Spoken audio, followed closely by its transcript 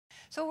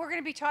So what we're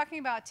going to be talking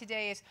about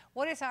today is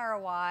what is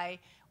ROI,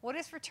 what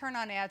is return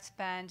on ad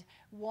spend,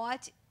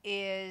 what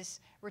is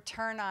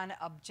return on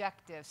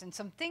objectives, and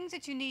some things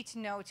that you need to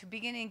know to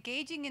begin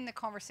engaging in the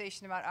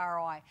conversation about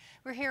ROI.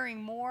 We're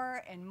hearing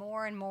more and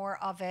more and more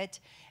of it,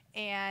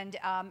 and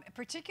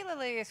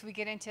particularly as we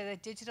get into the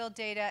digital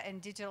data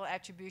and digital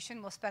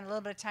attribution, we'll spend a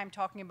little bit of time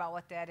talking about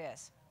what that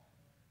is.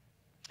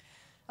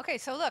 Okay,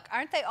 so look,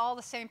 aren't they all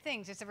the same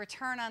things? It's a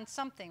return on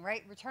something,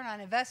 right? Return on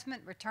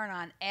investment, return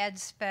on ad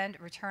spend,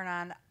 return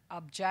on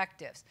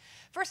objectives.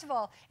 First of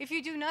all, if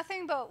you do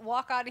nothing but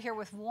walk out of here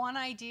with one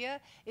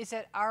idea, is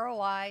that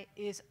ROI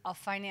is a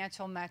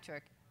financial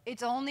metric.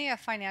 It's only a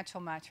financial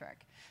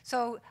metric.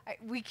 So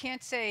we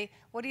can't say,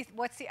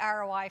 what's the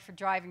ROI for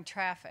driving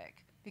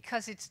traffic?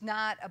 Because it's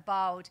not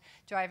about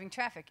driving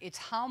traffic. It's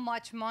how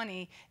much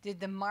money did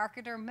the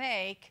marketer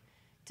make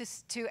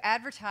to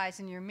advertise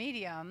in your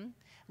medium,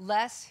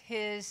 less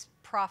his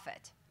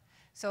profit.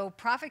 So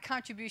profit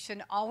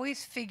contribution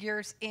always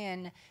figures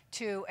in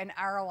to an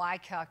ROI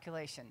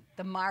calculation.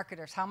 The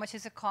marketers, how much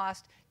does it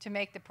cost to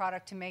make the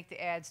product, to make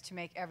the ads, to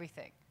make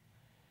everything?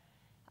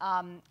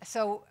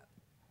 So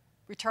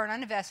return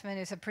on investment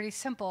is a pretty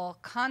simple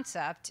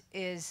concept,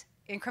 is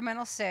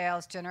incremental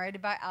sales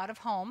generated by out of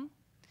home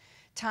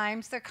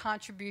times the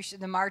contribution,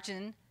 the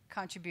margin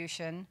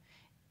contribution,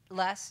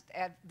 less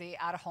the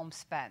out of home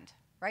spend,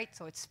 right?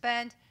 So it's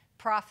spend,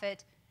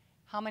 profit,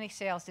 how many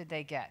sales did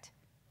they get?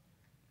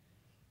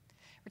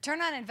 Return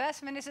on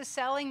investment is a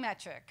selling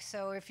metric.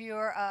 So if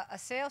you're a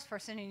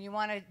salesperson and you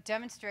want to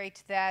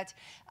demonstrate that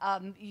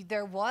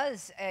there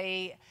was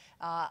an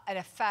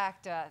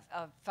effect, a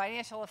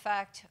financial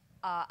effect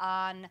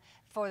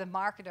for the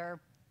marketer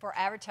for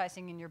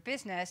advertising in your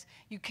business,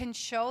 you can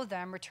show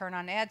them return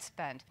on ad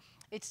spend.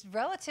 It's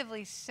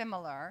relatively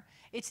similar.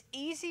 It's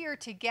easier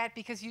to get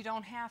because you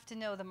don't have to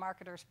know the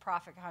marketer's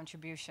profit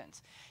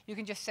contributions. You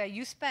can just say,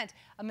 you spent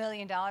 $1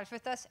 million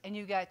with us and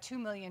you got $2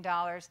 million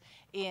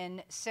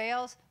in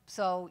sales,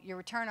 so your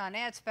return on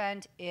ad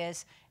spend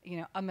is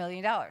 $1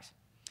 million.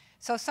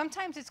 So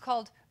sometimes it's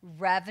called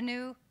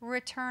revenue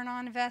return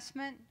on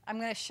investment. I'm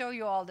going to show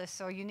you all this,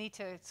 so you need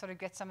to sort of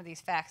get some of these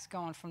facts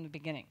going from the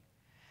beginning.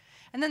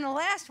 And then the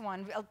last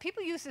one,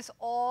 people use this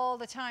all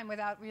the time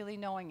without really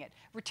knowing it.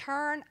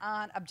 Return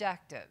on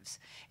objectives.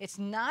 It's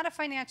not a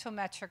financial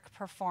metric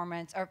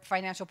performance or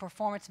financial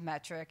performance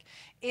metric.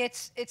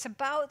 It's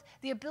about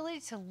the ability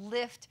to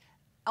lift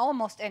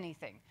almost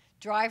anything.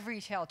 Drive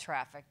retail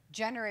traffic,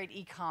 generate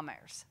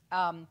e-commerce,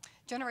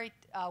 generate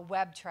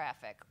web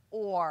traffic,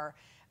 or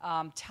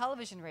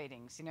television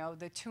ratings,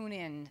 the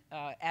tune-in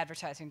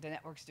advertising the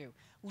networks do.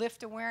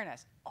 Lift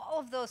awareness. All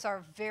of those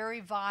are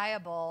very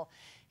viable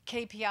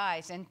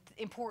KPIs and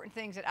important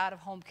things that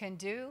out-of-home can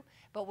do,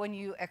 but when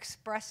you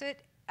express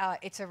it,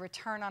 it's a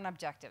return on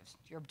objectives.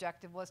 Your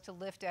objective was to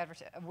lift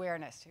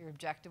awareness. Your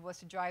objective was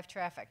to drive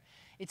traffic.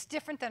 It's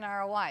different than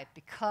ROI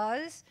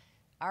because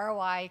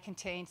ROI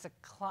contains the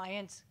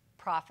client's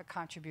profit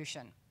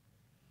contribution.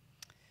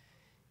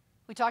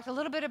 We talked a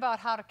little bit about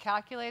how to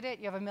calculate it.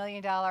 You have $1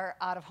 million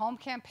out-of-home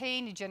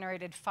campaign. You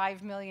generated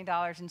 $5 million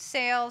in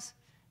sales.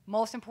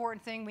 Most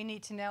important thing we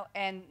need to know,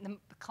 and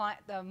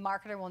the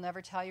marketer will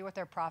never tell you what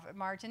their profit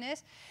margin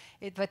is,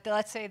 but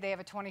let's say they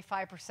have a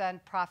 25%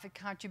 profit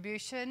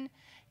contribution.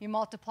 You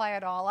multiply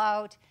it all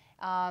out,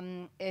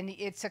 and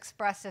it's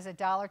expressed as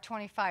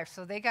 $1.25.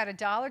 So they got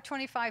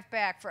 $1.25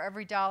 back for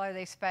every dollar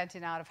they spent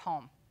in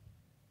out-of-home.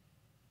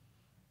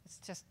 It's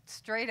just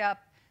straight up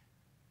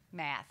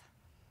math.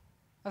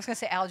 I was going to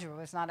say algebra,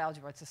 but it's not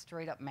algebra. It's a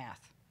straight up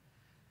math.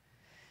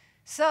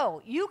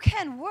 So you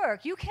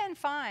can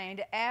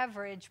find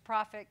average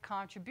profit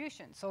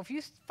contribution. So if you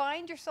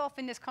find yourself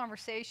in this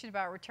conversation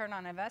about return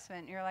on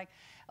investment, and you're like,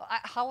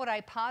 how would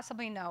I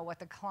possibly know what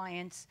the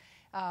client's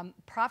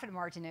profit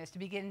margin is to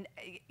begin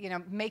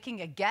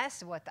making a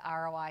guess what the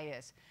ROI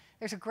is?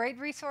 There's a great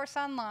resource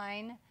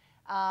online.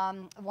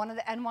 One of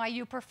the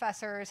NYU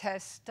professors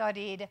has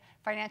studied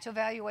financial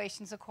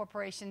valuations of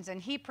corporations,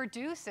 and he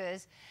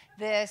produces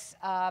this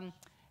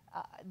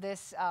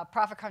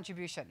profit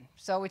contribution.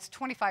 So it's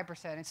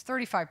 25%, it's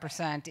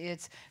 35%,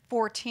 it's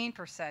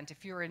 14%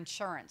 if you're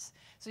insurance.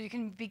 So you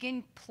can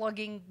begin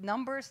plugging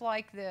numbers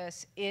like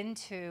this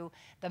into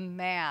the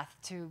math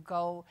to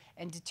go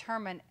and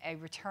determine a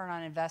return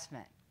on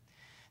investment.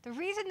 The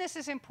reason this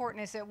is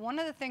important is that one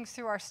of the things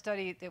through our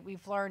study that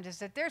we've learned is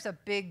that there's a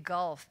big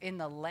gulf in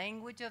the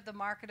language of the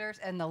marketers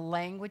and the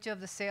language of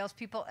the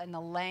salespeople and the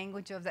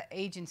language of the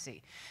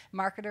agency.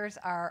 Marketers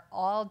are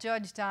all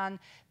judged on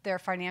their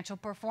financial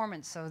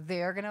performance, so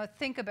they're going to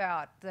think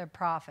about their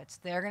profits.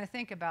 They're going to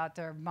think about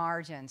their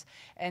margins.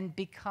 And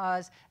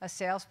because a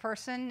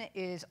salesperson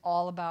is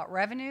all about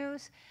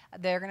revenues,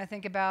 they're going to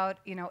think about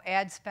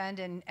ad spend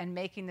and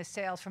making the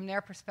sales from their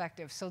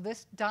perspective. So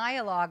this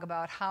dialogue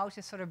about how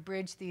to sort of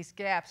bridge these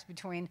gaps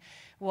between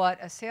what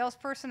a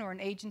salesperson or an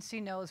agency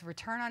knows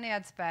return on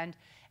ad spend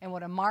and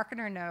what a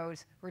marketer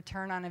knows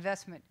return on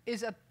investment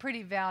is a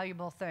pretty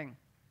valuable thing.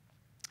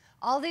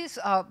 All these,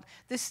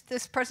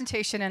 this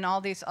presentation and all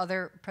these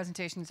other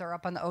presentations are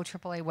up on the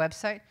OAAA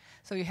website,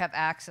 so you have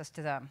access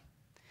to them.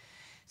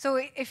 So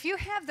if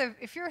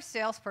you're a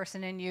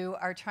salesperson and you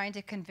are trying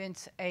to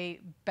convince a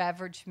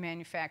beverage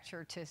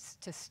manufacturer to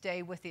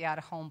stay with the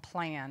out-of-home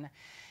plan,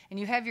 and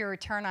you have your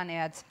return on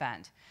ad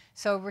spend.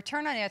 So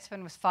return on ad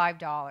spend was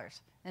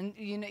 $5. And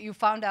you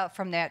found out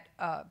from that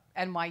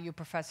NYU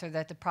professor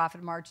that the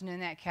profit margin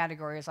in that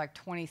category is like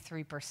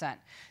 23%.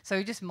 So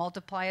you just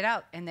multiply it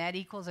out, and that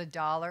equals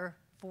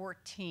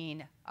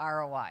 $1.14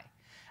 ROI.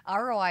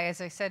 ROI,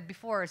 as I said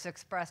before, is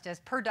expressed as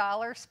per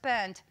dollar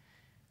spent,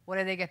 what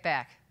do they get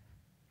back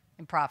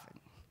in profit?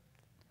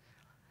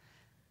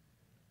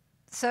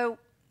 So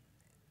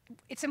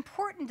it's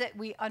important that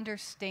we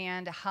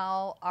understand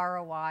how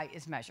ROI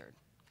is measured.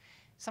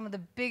 Some of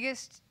the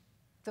biggest,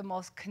 the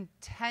most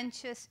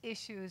contentious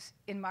issues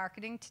in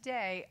marketing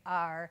today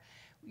are,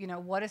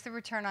 what is the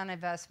return on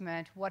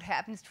investment? What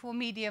happens to a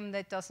medium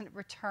that doesn't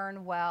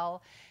return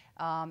well?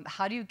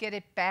 How do you get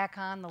it back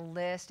on the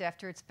list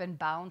after it's been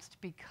bounced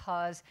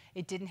because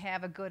it didn't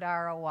have a good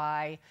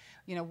ROI?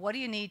 What do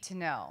you need to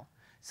know?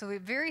 So we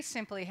very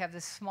simply have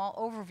this small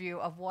overview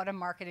of what a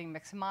marketing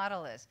mix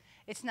model is.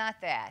 It's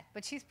not that,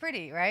 but she's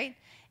pretty, right?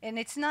 And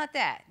it's not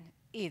that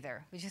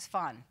either, which is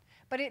fun.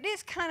 But it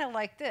is kind of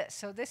like this.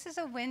 So this is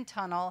a wind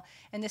tunnel,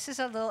 and this is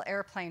a little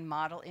airplane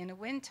model in a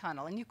wind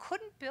tunnel. And you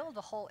couldn't build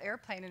a whole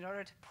airplane in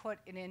order to put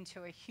it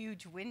into a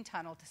huge wind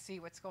tunnel to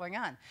see what's going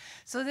on.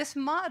 So this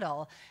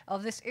model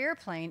of this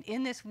airplane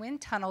in this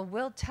wind tunnel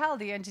will tell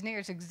the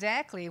engineers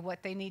exactly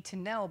what they need to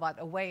know about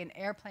the way an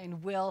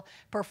airplane will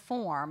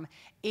perform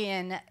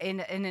in an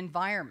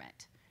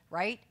environment.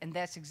 Right? And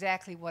that's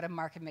exactly what a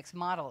market mix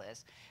model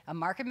is. A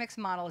market mix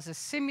model is a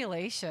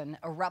simulation,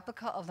 a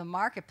replica of the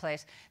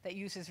marketplace that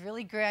uses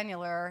really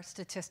granular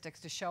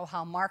statistics to show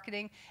how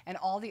marketing and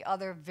all the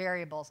other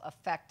variables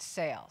affect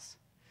sales.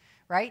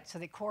 Right? So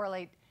they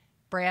correlate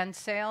brand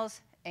sales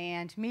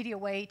and media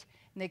weight,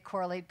 and they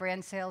correlate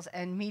brand sales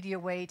and media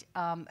weight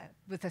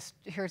with this.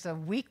 Here's a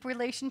weak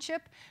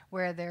relationship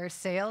where there's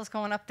sales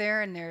going up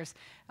there and there's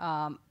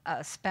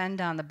a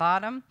spend on the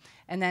bottom.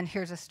 And then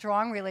here's a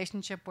strong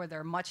relationship where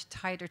they're much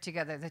tighter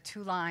together. The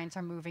two lines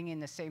are moving in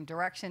the same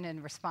direction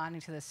and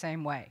responding to the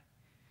same way.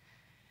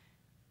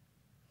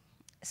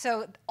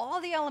 So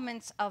all the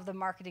elements of the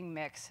marketing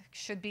mix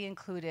should be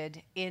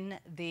included in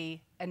the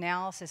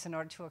analysis in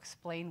order to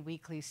explain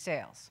weekly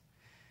sales.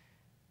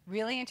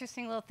 Really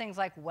interesting little things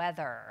like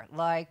weather,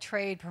 like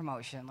trade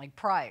promotion, like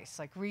price,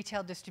 like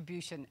retail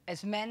distribution,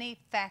 as many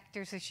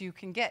factors as you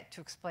can get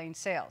to explain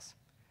sales.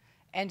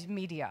 And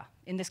media,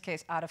 in this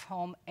case,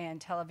 out-of-home and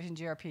television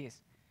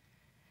GRPs.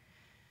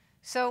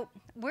 So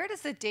where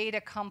does the data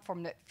come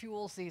from that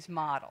fuels these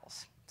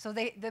models? So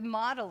the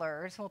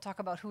modelers, we'll talk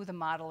about who the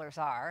modelers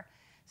are,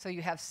 so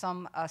you have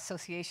some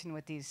association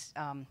with these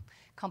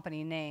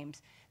company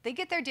names. They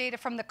get their data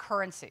from the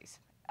currencies.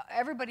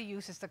 Everybody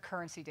uses the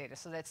currency data,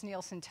 so that's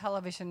Nielsen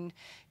television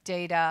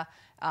data,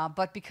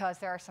 but because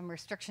there are some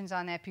restrictions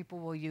on that, people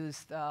will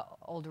use the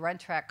old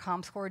Rentrack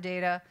ComScore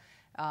data,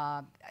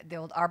 the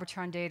old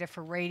Arbitron data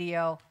for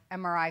radio,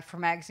 MRI for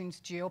magazines,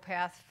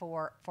 Geopath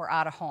for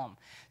out-of-home.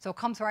 So it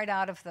comes right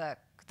out of the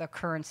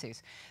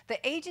currencies.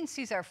 The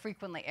agencies are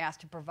frequently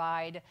asked to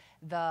provide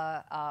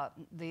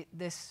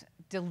this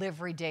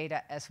delivery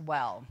data as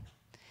well.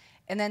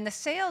 And then the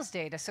sales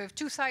data, so you have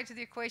two sides of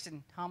the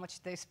equation, how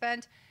much they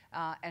spent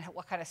and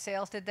what kind of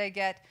sales did they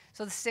get.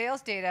 So the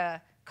sales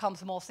data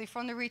comes mostly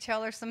from the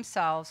retailers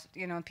themselves,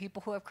 and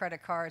people who have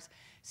credit cards.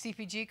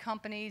 CPG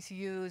companies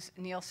use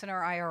Nielsen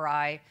or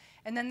IRI.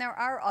 And then there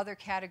are other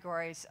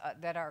categories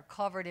that are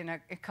covered in a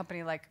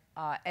company like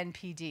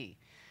NPD.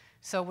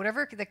 So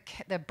whatever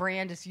the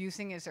brand is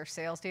using as their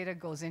sales data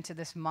goes into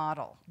this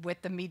model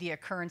with the media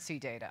currency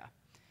data.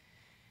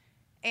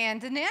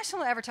 And the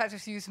national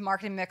advertisers use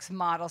marketing mix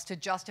models to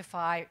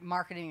justify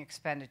marketing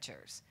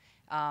expenditures.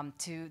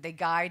 They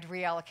guide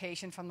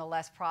reallocation from the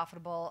less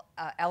profitable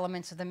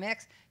elements of the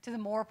mix to the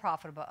more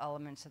profitable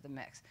elements of the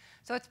mix.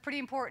 So it's pretty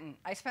important.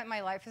 I spent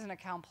my life as an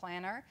account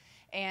planner,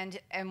 and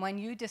when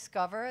you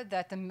discover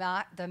that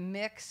the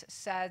mix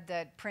said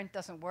that print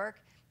doesn't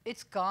work,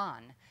 it's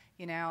gone.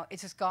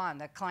 It's just gone.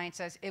 The client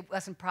says it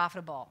wasn't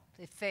profitable.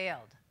 It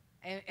failed.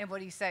 And what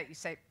do you say? You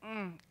say,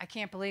 I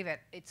can't believe it.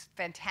 It's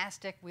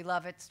fantastic. We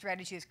love it.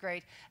 Strategy is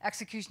great.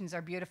 Executions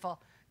are beautiful.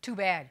 Too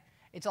bad.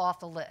 It's off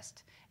the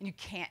list. And you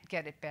can't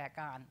get it back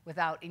on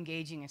without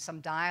engaging in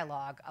some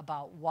dialogue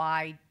about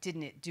why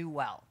didn't it do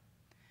well.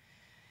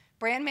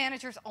 Brand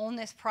managers own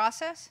this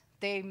process.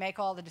 They make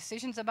all the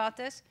decisions about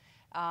this.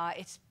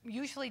 It's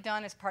usually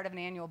done as part of an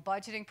annual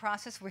budgeting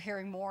process. We're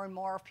hearing more and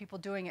more of people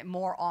doing it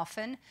more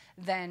often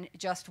than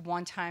just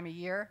one time a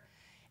year.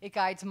 It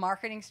guides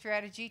marketing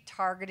strategy,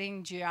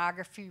 targeting,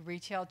 geography,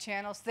 retail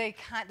channels. The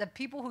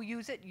people who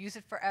use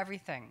it for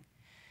everything.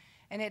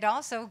 And it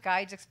also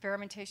guides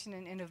experimentation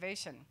and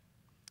innovation,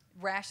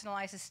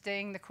 rationalizes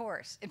staying the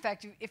course. In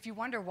fact, if you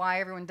wonder why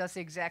everyone does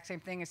the exact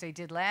same thing as they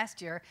did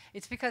last year,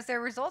 it's because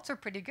their results are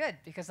pretty good,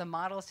 because the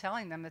model is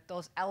telling them that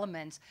those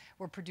elements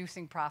were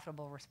producing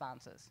profitable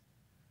responses.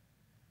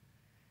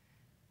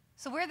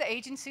 So we're the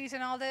agencies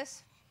in all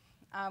this,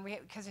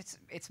 because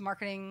it's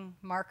marketing,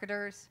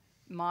 marketers,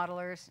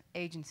 modelers,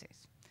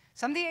 agencies.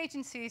 Some of the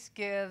agencies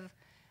give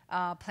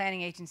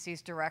planning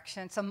agencies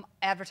direction. Some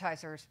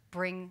advertisers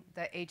bring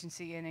the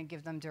agency in and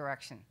give them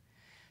direction.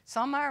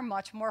 Some are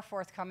much more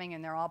forthcoming,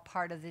 and they're all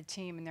part of the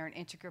team, and they're an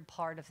integral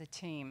part of the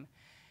team.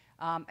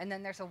 And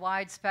then there's a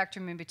wide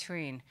spectrum in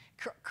between.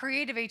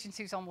 Creative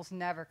agencies almost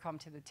never come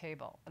to the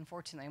table,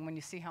 unfortunately. And when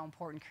you see how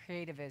important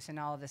creative is in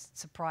all of this,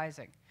 it's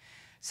surprising.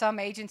 Some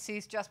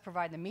agencies just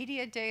provide the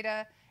media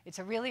data. It's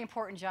a really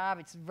important job.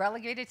 It's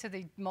relegated to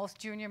the most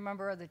junior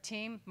member of the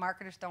team.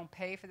 Marketers don't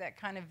pay for that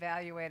kind of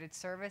value-added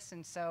service.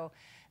 And so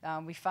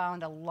we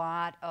found a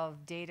lot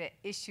of data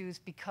issues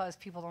because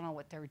people don't know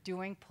what they're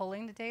doing,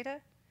 pulling the data.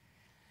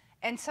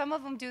 And some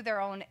of them do their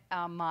own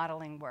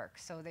modeling work.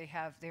 So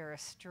they're a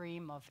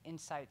stream of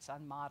insights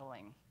on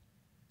modeling.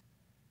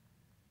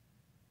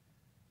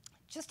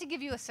 Just to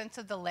give you a sense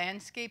of the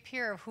landscape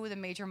here of who the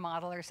major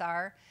modelers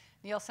are,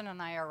 Nielsen and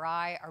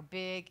ROI are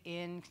big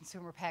in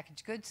consumer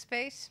packaged goods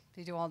space.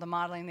 They do all the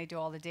modeling, they do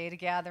all the data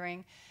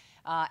gathering.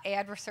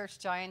 Ad research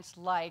giants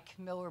like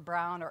Millward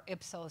Brown or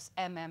Ipsos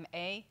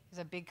MMA is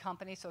a big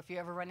company. So if you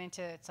ever run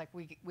into, it's like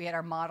we had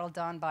our model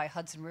done by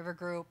Hudson River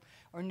Group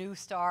or New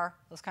Star,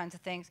 those kinds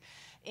of things.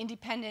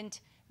 Independent,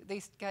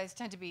 these guys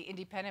tend to be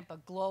independent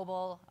but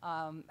global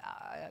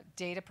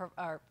data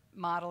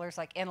modelers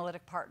like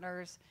Analytic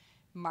Partners,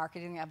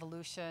 Marketing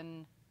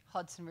Evolution,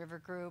 Hudson River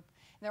Group.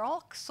 And they're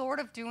all sort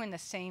of doing the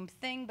same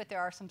thing, but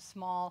there are some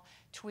small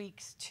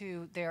tweaks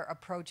to their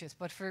approaches.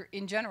 But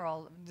in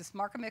general, this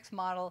market mix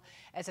model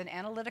as an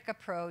analytic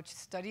approach,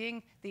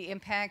 studying the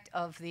impact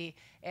of the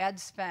ad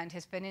spend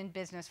has been in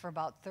business for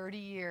about 30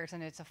 years,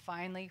 and it's a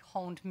finely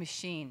honed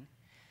machine.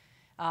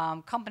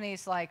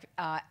 Companies like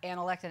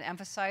Analect and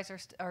Emphasize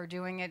are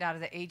doing it out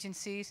of the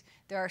agencies.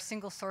 There are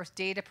single source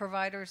data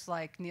providers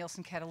like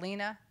Nielsen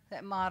Catalina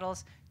that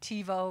models,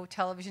 TiVo,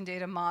 television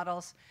data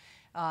models.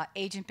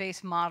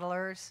 Agent-based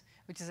modelers,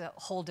 which is a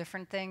whole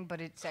different thing, but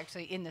it's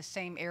actually in the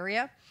same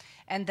area.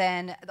 And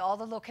then all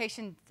the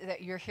locations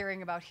that you're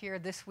hearing about here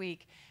this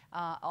week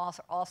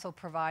also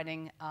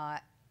providing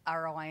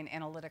ROI and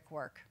analytic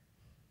work.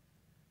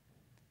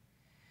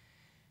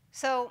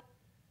 So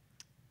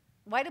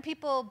why do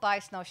people buy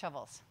snow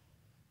shovels?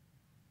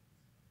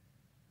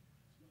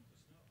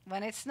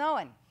 When it's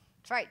snowing.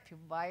 That's right,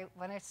 people buy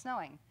when it's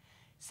snowing.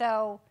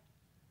 So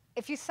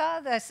if you saw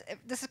this,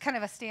 this is kind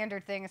of a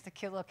standard thing. It's a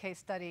cute little case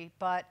study.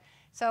 But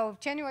so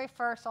January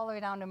 1st all the way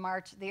down to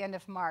March, the end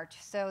of March.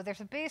 So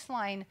there's a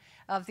baseline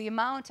of the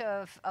amount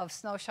of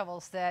snow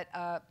shovels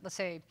that, let's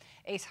say,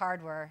 Ace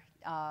Hardware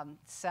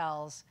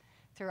sells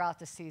throughout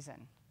the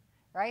season,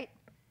 right?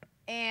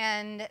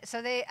 And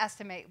so they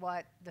estimate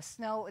what the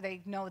snow,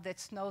 they know that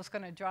snow's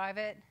going to drive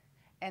it,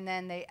 and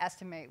then they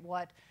estimate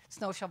what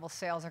snow shovel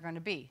sales are going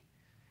to be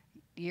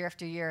year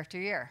after year after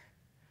year.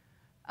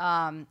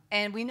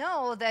 And we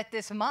know that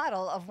this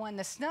model of when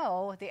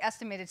the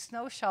estimated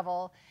snow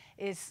shovel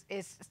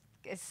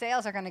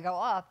sales are going to go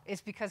up is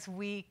because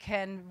we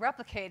can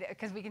replicate it,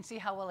 because we can see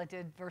how well it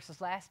did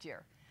versus last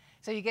year.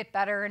 So you get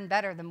better and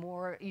better the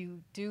more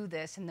you do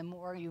this and the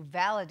more you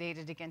validate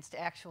it against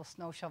actual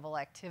snow shovel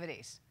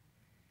activities.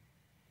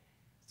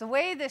 The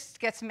way this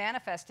gets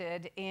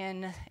manifested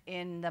in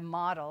the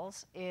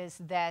models is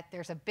that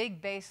there's a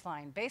big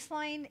baseline.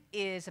 Baseline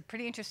is a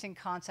pretty interesting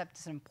concept.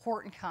 It's an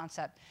important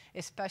concept,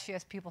 especially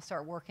as people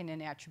start working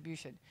in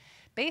attribution.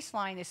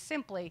 Baseline is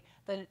simply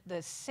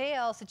the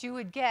sales that you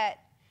would get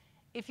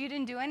if you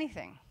didn't do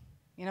anything.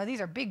 You know,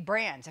 these are big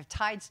brands. If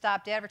Tide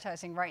stopped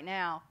advertising right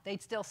now,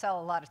 they'd still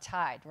sell a lot of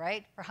Tide,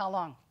 right? For how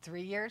long?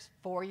 3 years?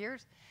 4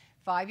 years?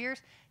 5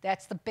 years?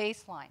 That's the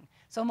baseline.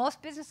 So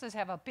most businesses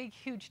have a big,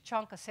 huge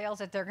chunk of sales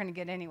that they're going to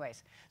get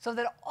anyways. So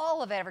that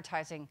all of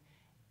advertising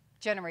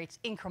generates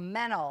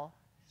incremental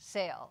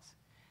sales.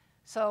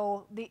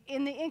 So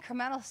in the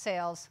incremental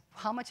sales,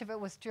 how much of it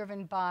was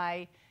driven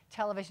by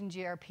television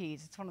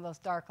GRPs? It's one of those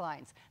dark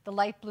lines. The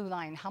light blue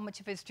line, how much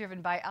of it's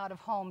driven by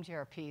out-of-home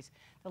GRPs?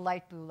 The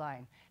light blue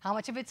line. How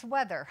much of it's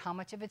weather? How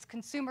much of it's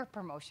consumer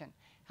promotion?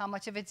 How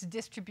much of it's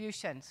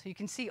distribution? So you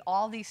can see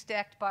all these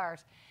stacked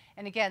bars.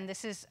 And again,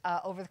 this is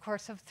over the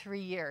course of 3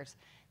 years.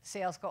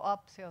 Sales go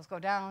up, sales go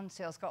down,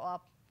 sales go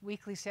up,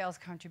 weekly sales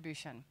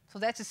contribution. So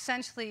that's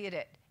essentially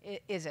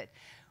it.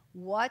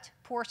 What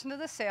portion of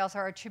the sales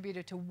are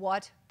attributed to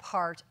what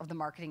part of the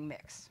marketing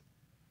mix?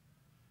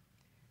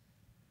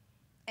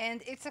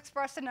 And it's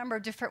expressed a number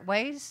of different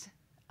ways.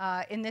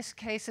 In this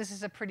case, this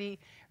is a pretty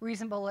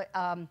reasonable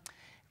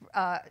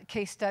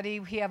case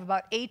study. We have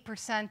about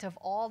 8% of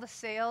all the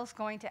sales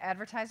going to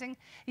advertising.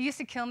 It used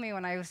to kill me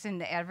when I was in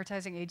the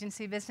advertising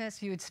agency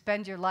business. You would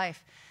spend your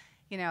life,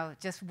 you know,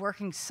 just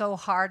working so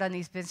hard on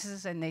these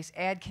businesses and these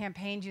ad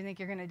campaigns. You think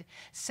you're going to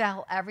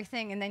sell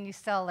everything, and then you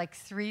sell like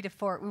 3 to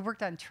 4. We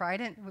worked on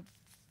Trident.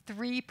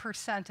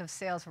 3% of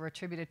sales were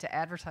attributed to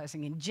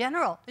advertising in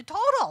general, in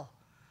total.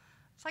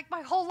 It's like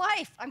my whole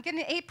life. I'm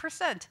getting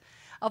 8%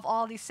 of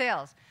all these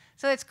sales.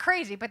 So it's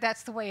crazy, but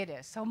that's the way it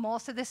is. So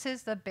most of this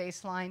is the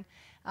baseline.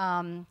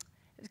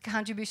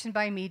 contribution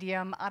by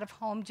medium. Out of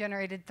home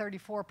generated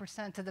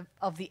 34%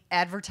 of the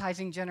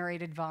advertising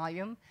generated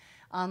volume.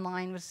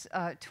 Online was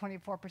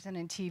 24%,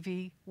 and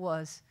TV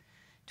was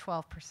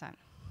 12%.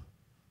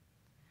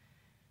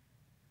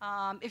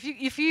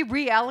 If you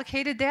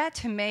reallocated that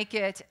to make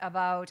it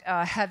about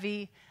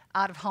heavy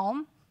out of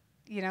home,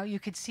 you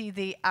could see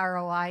the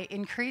ROI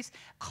increase.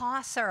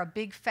 Costs are a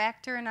big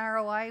factor in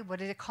ROI. What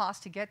did it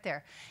cost to get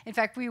there? In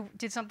fact, we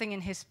did something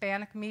in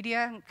Hispanic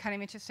media, kind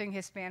of interesting,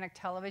 Hispanic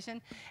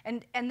television.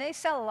 And they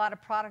sell a lot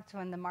of product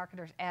when the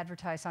marketers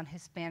advertise on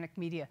Hispanic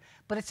media,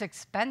 but it's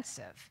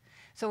expensive.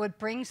 So it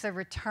brings the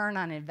return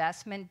on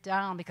investment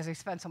down because they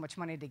spend so much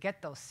money to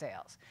get those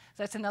sales.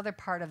 So that's another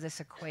part of this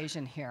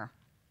equation here.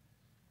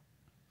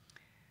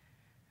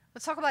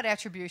 Let's talk about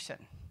attribution.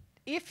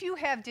 If you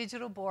have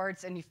digital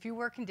boards and if you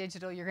work in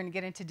digital, you're going to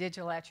get into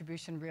digital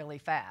attribution really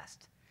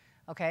fast,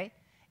 okay?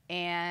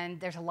 And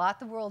there's a lot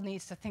the world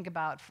needs to think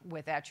about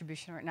with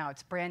attribution right now.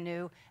 It's brand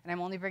new, and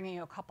I'm only bringing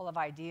you a couple of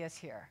ideas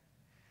here.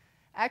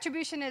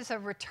 Attribution is a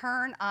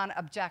return on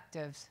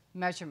objectives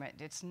measurement.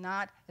 It's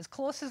not as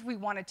close as we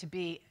want it to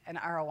be an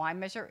ROI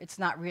measure. It's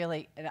not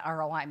really an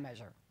ROI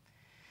measure.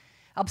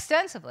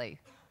 Ostensibly,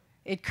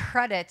 it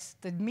credits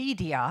the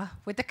media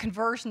with the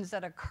conversions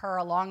that occur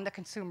along the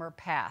consumer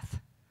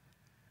path.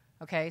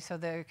 Okay, so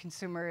the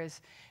consumer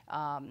is,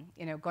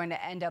 going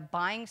to end up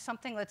buying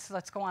something. Let's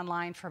go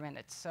online for a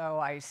minute. So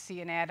I see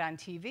an ad on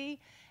TV,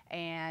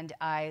 and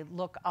I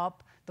look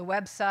up the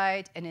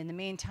website, and in the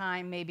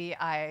meantime, maybe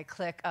I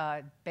click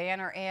a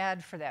banner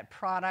ad for that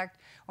product,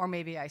 or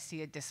maybe I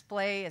see a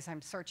display as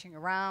I'm searching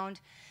around.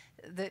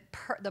 The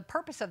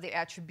purpose of the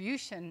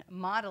attribution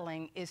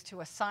modeling is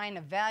to assign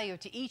a value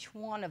to each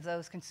one of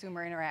those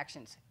consumer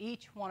interactions,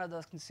 each one of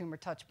those consumer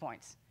touch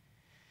points,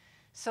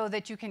 so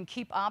that you can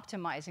keep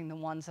optimizing the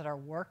ones that are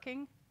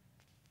working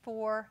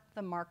for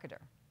the marketer.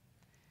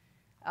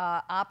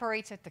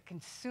 Operates at the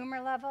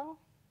consumer level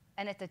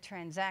and at the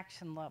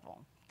transaction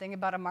level. Think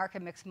about a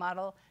market mix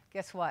model.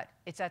 Guess what?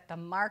 It's at the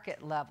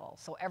market level.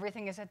 So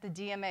everything is at the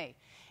DMA.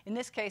 In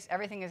this case,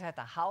 everything is at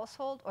the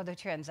household or the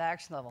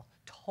transaction level.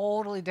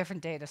 Totally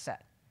different data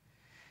set.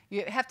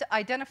 You have to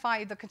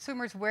identify the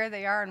consumers where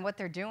they are and what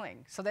they're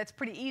doing. So that's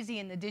pretty easy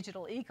in the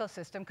digital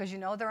ecosystem because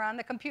they're on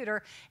the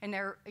computer and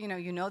they're,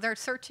 they're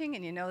searching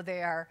and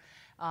they are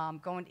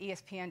going to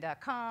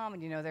ESPN.com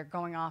and they're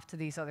going off to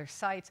these other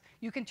sites.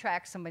 You can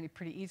track somebody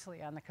pretty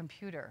easily on the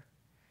computer.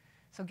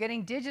 So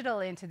getting digital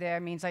into there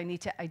means I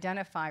need to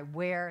identify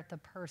where the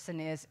person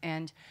is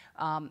and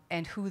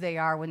who they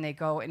are when they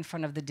go in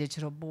front of the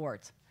digital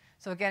boards.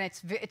 So again,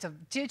 it's a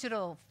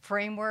digital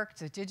framework,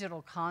 it's a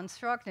digital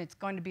construct, and it's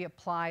going to be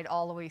applied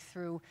all the way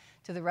through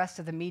to the rest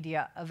of the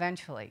media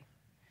eventually.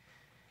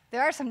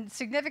 There are some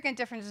significant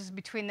differences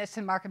between this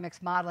and market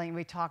mix modeling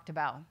we talked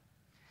about.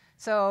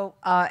 So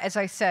as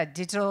I said,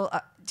 digital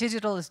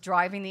is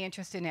driving the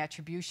interest in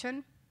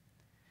attribution.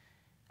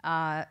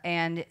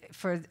 And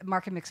for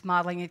market mix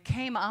modeling, it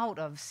came out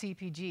of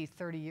CPG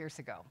 30 years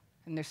ago,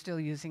 and they're still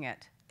using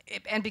it.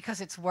 And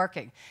because it's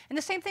working. And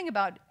the same thing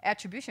about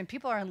attribution.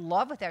 People are in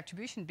love with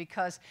attribution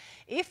because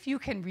if you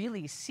can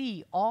really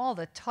see all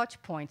the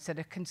touch points that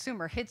a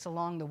consumer hits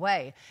along the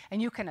way,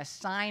 and you can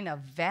assign a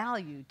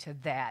value to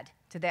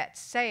that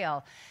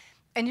sale,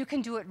 and you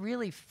can do it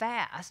really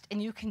fast,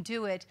 and you can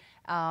do it,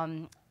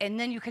 and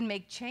then you can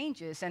make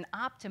changes and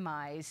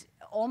optimize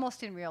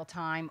almost in real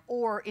time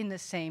or in the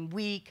same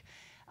week.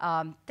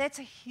 That's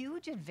a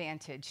huge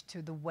advantage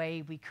to the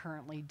way we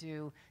currently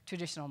do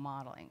traditional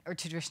modeling or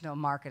traditional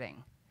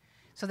marketing.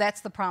 So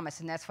that's the promise,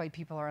 and that's why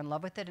people are in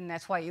love with it, and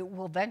that's why it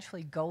will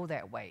eventually go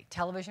that way.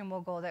 Television will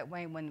go that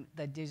way when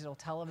the digital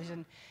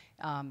television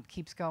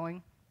keeps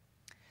going.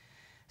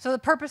 So the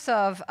purpose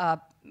of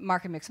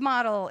market mix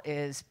model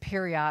is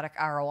periodic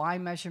ROI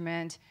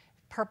measurement.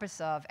 Purpose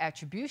of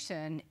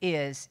attribution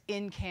is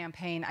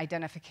in-campaign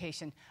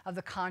identification of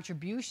the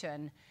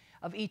contribution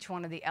of each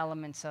one of the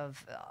elements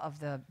of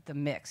the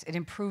mix. It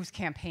improves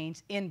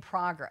campaigns in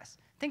progress.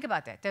 Think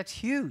about that. That's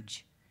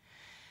huge.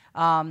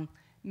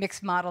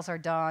 Mixed models are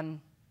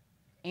done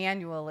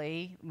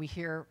annually. We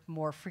hear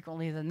more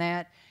frequently than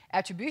that.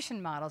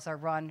 Attribution models are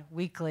run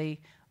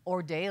weekly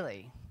or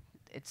daily.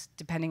 It's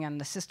depending on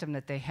the system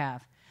that they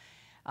have.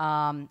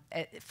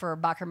 For a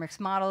market mix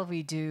model,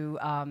 we do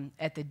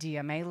at the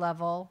DMA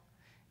level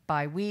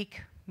by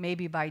week,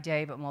 maybe by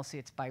day, but mostly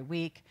it's by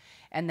week.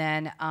 And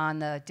then on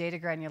the data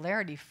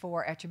granularity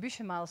for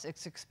attribution models,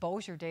 it's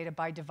exposure data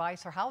by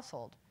device or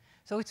household.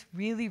 So it's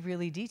really,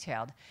 really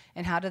detailed.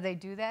 And how do they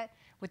do that?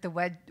 With the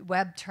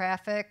web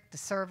traffic, the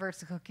servers,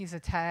 the cookies, the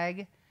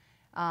tag,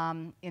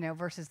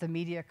 versus the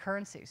media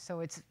currency. So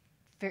it's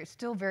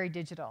still very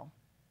digital.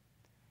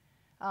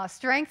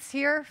 Strengths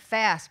here: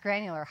 fast,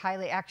 granular,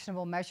 highly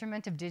actionable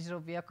measurement of digital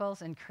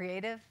vehicles, and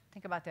creative.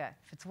 Think about that.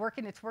 If it's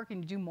working, it's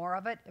working. You do more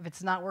of it. If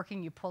it's not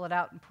working, you pull it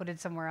out and put it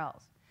somewhere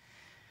else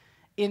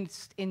in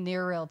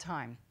near real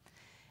time.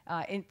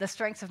 The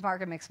strengths of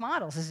market mix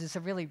models is it's a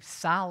really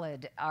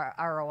solid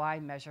ROI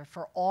measure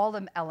for all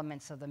the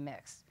elements of the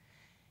mix.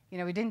 You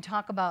know, we don't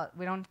talk about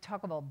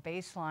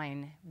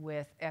baseline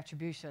with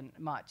attribution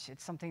much.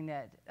 It's something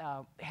that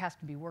has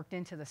to be worked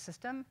into the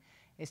system,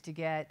 is to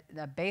get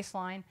the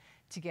baseline,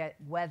 to get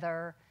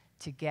weather,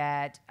 to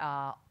get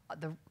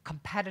the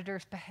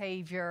competitors'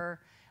 behavior.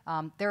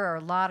 There are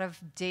a lot of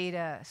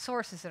data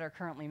sources that are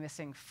currently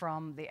missing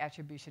from the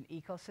attribution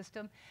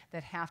ecosystem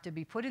that have to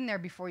be put in there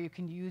before you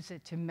can use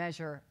it to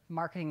measure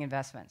marketing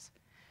investments.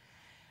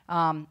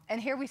 And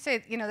here we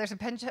say, you know, there's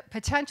a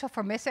potential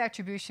for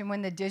misattribution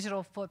when the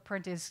digital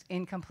footprint is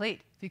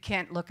incomplete. If you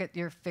can't look at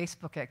your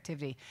Facebook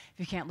activity, if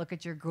you can't look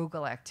at your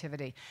Google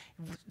activity.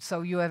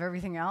 So you have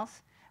everything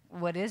else?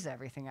 What is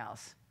everything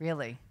else,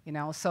 really? You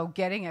know, so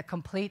getting a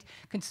complete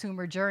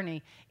consumer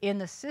journey in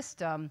the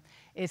system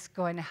is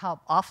going to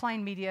help.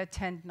 Offline media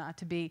tend not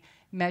to be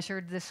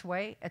measured this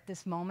way at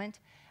this moment,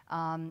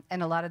 and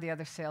a lot of the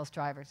other sales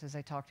drivers, as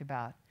I talked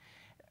about.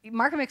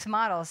 Market mix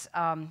models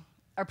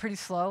are pretty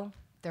slow.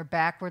 They're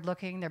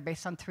backward-looking. They're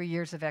based on 3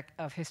 years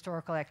of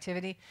historical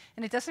activity.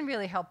 And it doesn't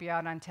really help you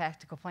out on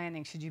tactical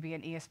planning. Should you be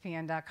an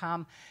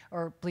ESPN.com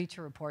or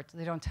Bleacher Report?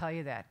 They don't tell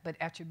you that. But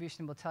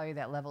attribution will tell you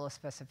that level of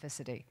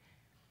specificity.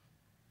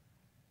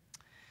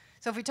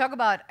 So if we talk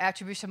about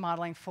attribution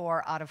modeling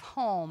for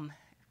out-of-home,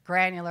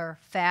 granular,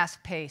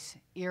 fast-paced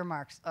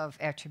earmarks of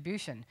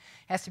attribution.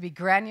 It has to be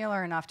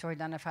granular enough to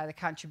identify the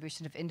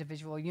contribution of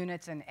individual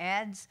units and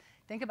ads.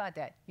 Think about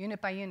that.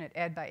 Unit by unit,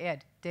 ad by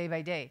ad, day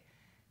by day.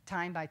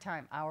 Time by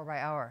time, hour by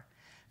hour.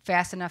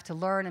 Fast enough to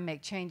learn and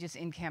make changes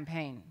in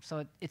campaign.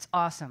 So it's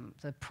awesome.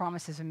 The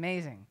promise is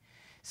amazing.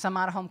 Some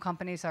out-of-home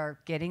companies are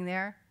getting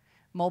there.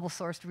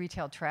 Mobile-sourced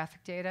retail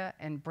traffic data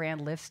and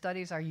brand lift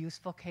studies are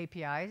useful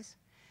KPIs.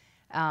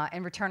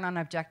 And return on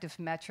objective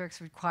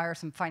metrics require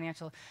some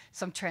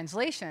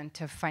translation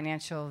to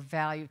financial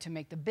value to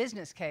make the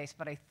business case,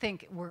 but I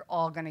think we're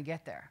all going to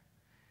get there,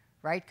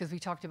 right? Because we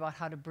talked about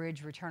how to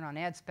bridge return on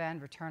ad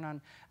spend, return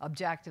on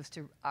objectives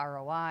to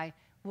ROI.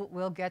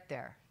 We'll get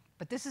there.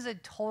 But this is a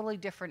totally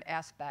different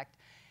aspect.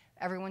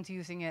 Everyone's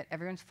using it.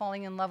 Everyone's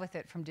falling in love with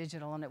it from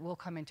digital, and it will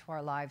come into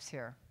our lives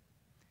here.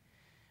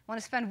 I want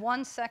to spend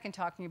 1 second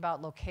talking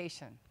about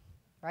location,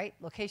 right?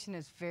 Location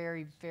is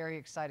very, very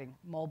exciting.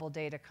 Mobile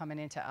data coming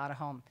into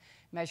out-of-home.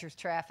 Measures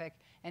traffic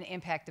and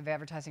impact of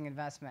advertising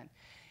investment.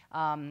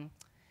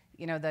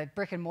 You know, the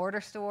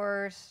brick-and-mortar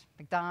stores,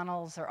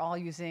 McDonald's, are all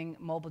using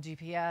mobile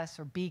GPS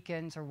or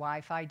beacons or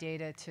Wi-Fi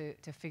data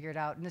to figure it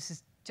out. And this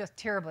is just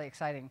terribly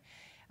exciting.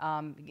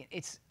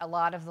 It's a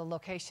lot of the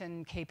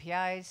location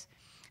KPIs,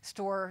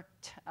 store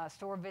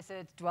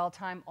visits, dwell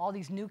time, all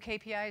these new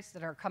KPIs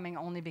that are coming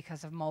only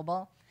because of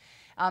mobile.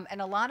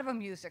 And a lot of them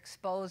use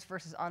exposed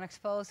versus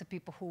unexposed, the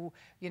people who,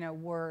 you know,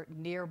 were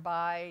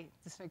nearby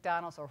this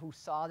McDonald's or who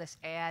saw this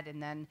ad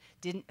and then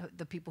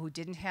the people who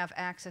didn't have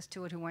access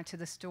to it, who went to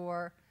the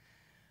store.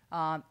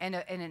 And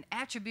an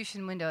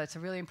attribution window, it's a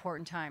really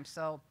important time.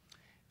 So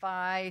if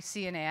I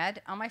see an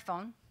ad on my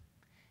phone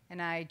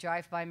and I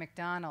drive by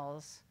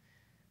McDonald's,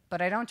 but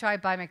I don't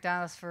drive by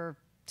McDonald's for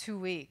 2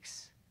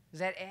 weeks,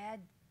 is that ad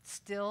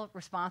still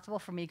responsible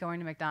for me going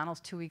to McDonald's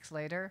 2 weeks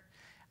later?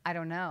 I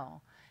don't know.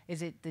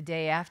 Is it the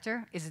day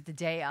after? Is it the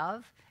day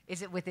of?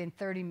 Is it within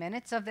 30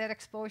 minutes of that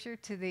exposure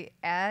to the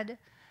ad?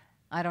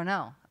 I don't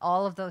know.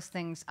 All of those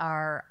things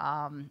are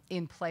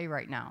in play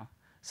right now.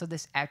 So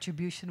this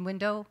attribution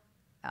window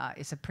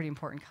is a pretty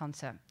important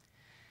concept.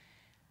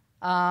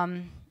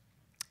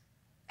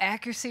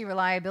 Accuracy,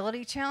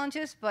 reliability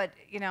challenges, but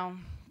you know,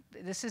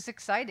 this is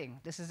exciting.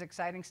 This is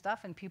exciting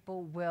stuff, and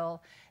people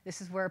will.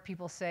 This is where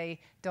people say,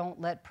 "Don't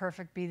let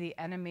perfect be the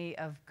enemy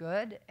of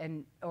good,"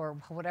 and or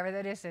whatever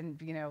that is, and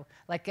you know,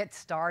 like get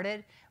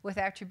started with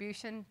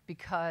attribution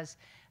because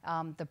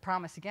the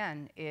promise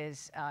again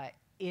is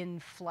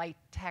in-flight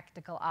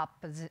tactical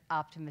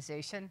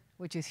optimization,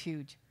 which is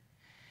huge,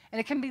 and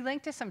it can be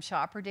linked to some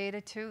shopper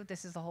data too.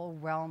 This is the whole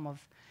realm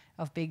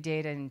of big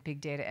data and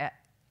big data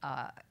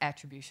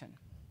attribution.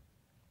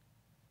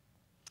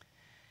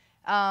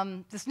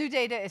 This new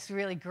data is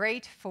really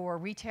great for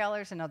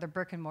retailers and other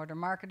brick-and-mortar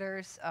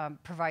marketers,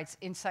 provides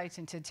insights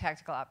into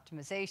tactical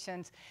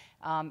optimizations,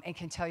 and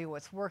can tell you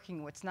what's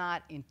working, what's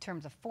not, in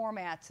terms of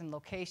formats and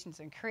locations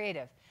and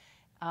creative.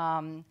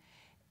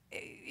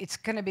 It's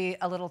going to be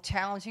a little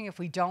challenging if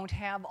we don't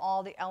have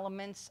all the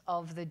elements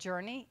of the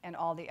journey and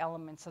all the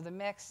elements of the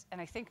mix. And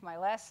I think my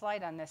last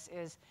slide on this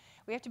is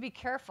we have to be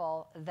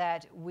careful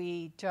that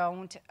we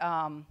don't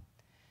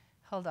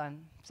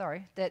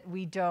that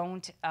we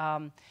don't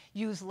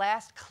use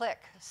last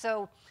click.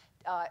 So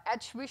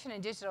attribution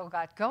in digital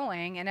got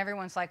going, and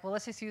everyone's like, well,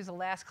 let's just use the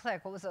last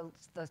click. What was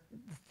the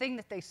thing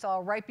that they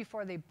saw right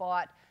before they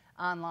bought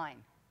online?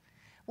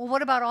 Well,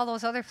 what about all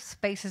those other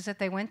spaces that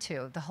they went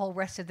to, the whole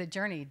rest of the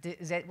journey?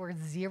 Is that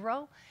worth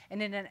zero?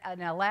 And in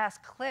a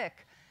last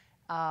click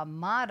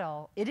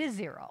model, it is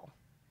zero.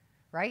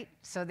 Right?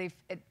 So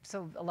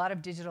so a lot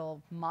of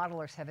digital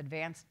modelers have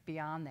advanced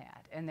beyond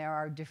that, and there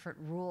are different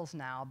rules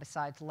now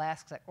besides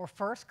last click or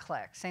first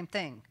click. Same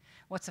thing.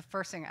 What's the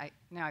first thing?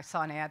 I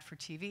saw an ad for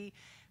TV.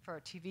 for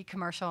a TV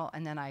commercial,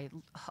 and then I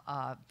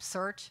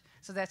search.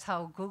 So that's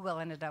how Google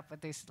ended up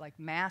with these like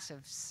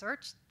massive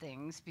search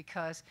things,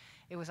 because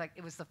it was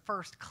the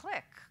first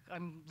click.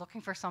 I'm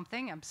looking for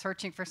something, I'm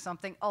searching for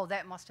something. Oh,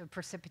 that must have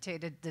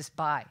precipitated this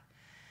buy.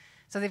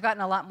 So they've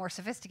gotten a lot more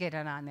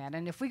sophisticated on that.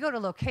 And if we go to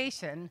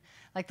location,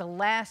 like the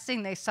last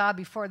thing they saw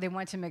before they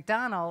went to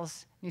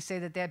McDonald's, you say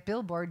that that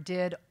billboard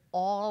did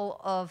all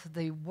of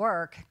the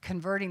work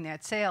converting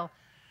that sale,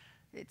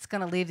 it's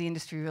going to leave the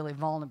industry really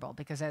vulnerable,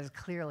 because that is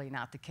clearly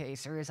not the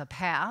case. There is a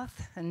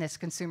path, and this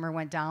consumer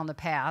went down the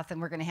path,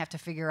 and we're going to have to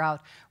figure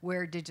out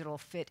where digital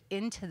fit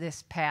into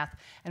this path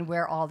and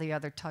where all the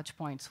other touch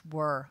points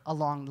were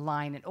along the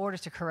line in order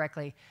to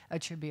correctly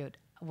attribute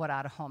what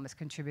out-of-home has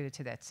contributed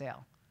to that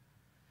sale.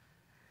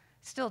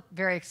 Still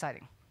very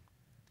exciting.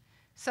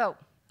 So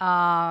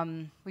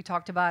we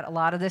talked about a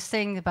lot of this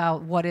thing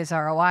about what is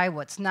ROI,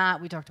 what's not.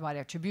 We talked about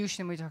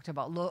attribution. We talked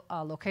about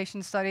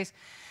location studies.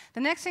 The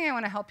next thing I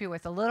want to help you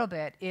with a little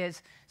bit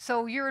is,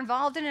 so you're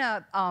involved in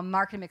a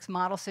market mix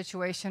model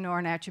situation or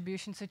an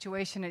attribution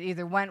situation. It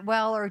either went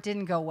well or it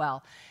didn't go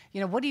well.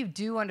 You know, what do you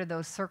do under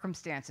those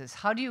circumstances?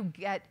 How do you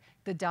get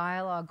the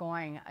dialogue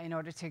going in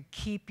order to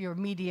keep your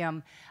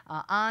medium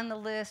on the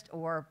list,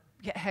 or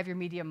have your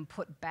medium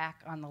put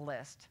back on the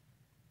list?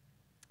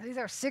 These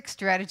are 6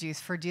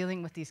 strategies for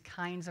dealing with these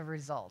kinds of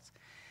results.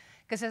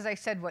 Because as I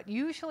said, what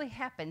usually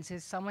happens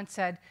is someone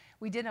said,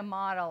 we did a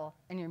model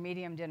and your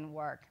medium didn't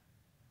work.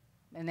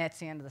 And that's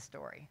the end of the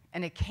story.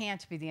 And it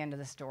can't be the end of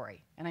the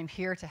story. And I'm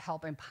here to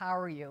help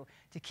empower you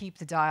to keep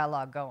the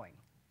dialogue going.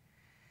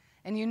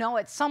 And you know,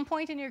 at some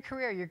point in your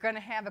career, you're going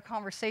to have a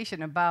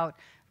conversation about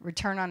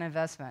return on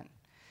investment.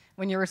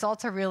 When your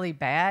results are really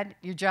bad,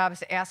 your job is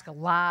to ask a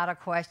lot of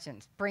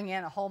questions, bring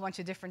in a whole bunch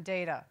of different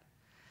data.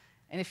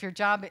 And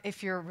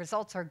if your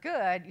results are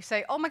good, you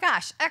say, oh my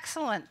gosh,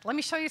 excellent. Let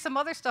me show you some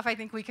other stuff I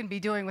think we can be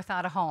doing with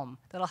out-of-home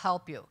that'll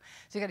help you.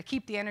 So you got to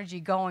keep the energy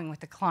going with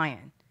the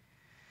client.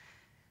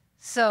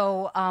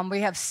 So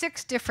we have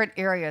 6 different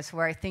areas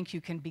where I think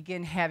you can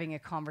begin having a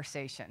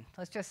conversation.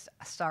 Let's just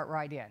start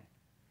right in.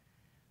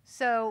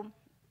 So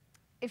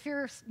if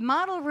your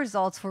model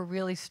results were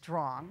really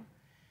strong,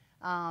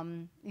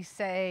 you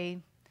say,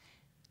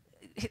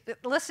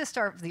 let's just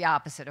start with the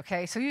opposite,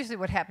 okay? So usually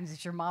what happens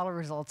is your model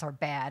results are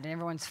bad and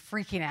everyone's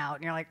freaking out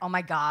and you're like, oh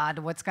my God,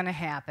 what's gonna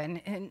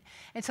happen?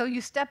 And so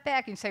you step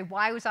back and say,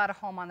 why was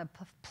out-of-home on the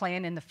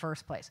plan in the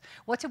first place?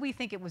 What did we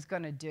think it was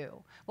gonna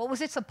do? What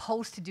was it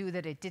supposed to do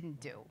that it didn't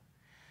do?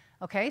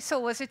 Okay, so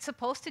was it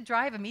supposed to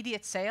drive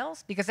immediate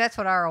sales? Because that's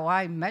what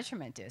ROI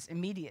measurement is,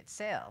 immediate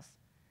sales.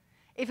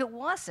 If it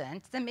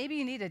wasn't, then maybe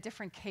you need a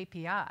different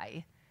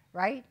KPI,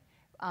 right?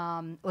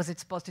 Was it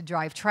supposed to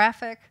drive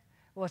traffic?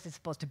 Was it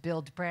supposed to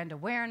build brand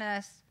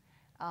awareness?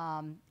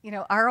 You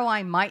know,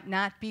 ROI might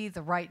not be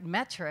the right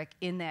metric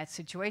in that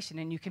situation,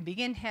 and you can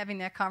begin having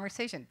that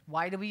conversation.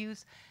 Why do we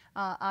use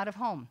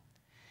out-of-home?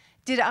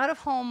 Did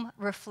out-of-home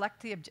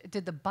reflect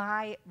did the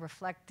buy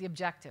reflect the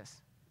objectives?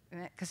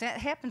 Because that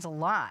happens a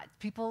lot.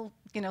 People,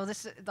 you know,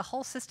 the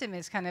whole system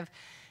is kind of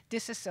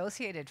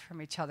disassociated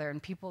from each other,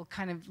 and people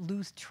kind of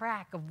lose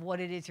track of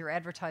what it is you're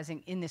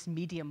advertising in this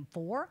medium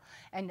for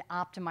and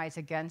optimize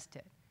against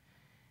it.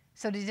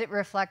 So did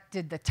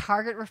the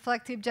target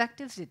reflect the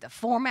objectives? Did the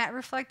format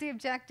reflect the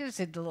objectives?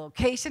 Did the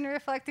location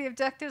reflect the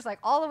objectives? Like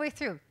all the way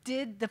through.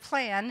 Did the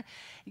plan,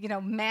 you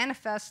know,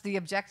 manifest the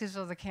objectives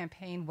of the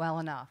campaign well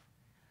enough?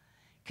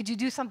 Could you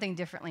do something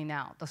differently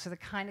now? Those are the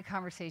kind of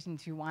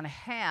conversations you want to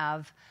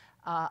have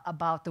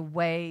about the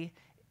way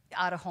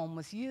out-of-home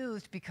was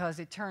used, because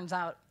it turns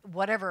out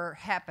whatever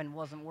happened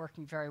wasn't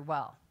working very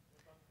well.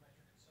 What about the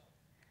metric itself?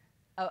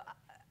 In other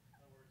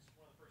words,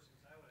 one of the first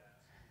things I would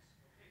ask is,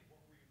 okay, what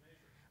were you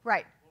measuring?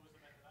 Right. What was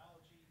the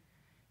methodology?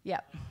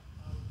 Yeah.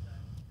 How does that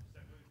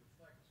really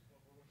reflect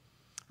what we're looking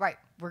for? Right.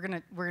 We're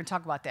gonna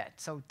talk about that.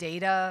 So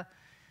data,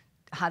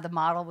 how the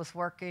model was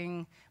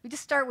working. We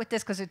just start with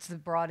this because it's the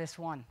broadest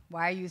one.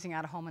 Why are you using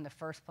out-of-home in the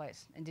first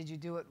place? And did you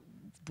do it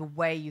the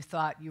way you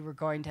thought you were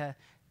going to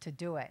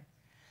do it?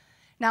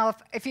 Now,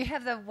 if you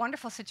have the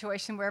wonderful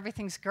situation where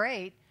everything's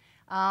great,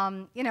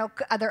 you know,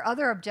 are there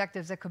other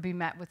objectives that could be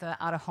met with an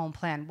out-of-home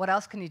plan? What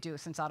else can you do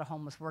since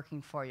out-of-home was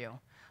working for you?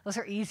 Those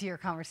are easier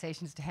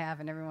conversations to have,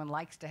 and everyone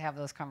likes to have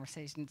those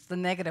conversations. The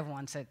negative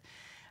ones that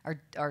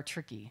are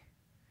tricky.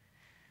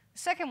 The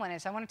second one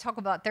is I want to talk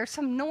about, there's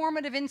some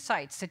normative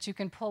insights that you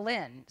can pull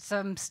in,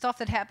 some stuff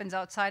that happens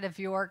outside of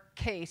your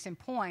case and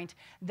point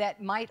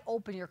that might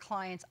open your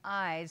client's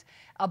eyes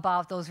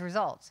about those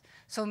results.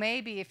 So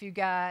maybe if you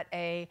got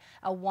a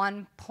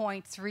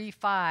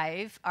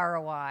 1.35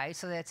 ROI,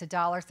 so that's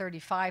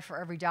 $1.35 for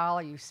every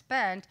dollar you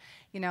spent,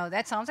 you know,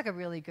 that sounds like a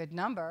really good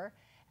number.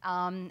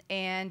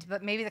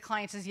 But maybe the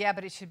client says, yeah,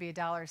 but it should be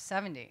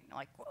 $1.70.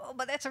 Like, well,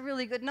 but that's a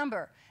really good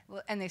number.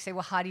 And they say,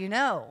 well, how do you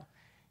know?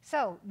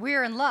 So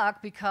we're in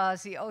luck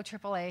because the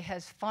OAAA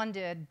has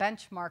funded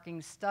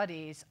benchmarking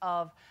studies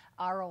of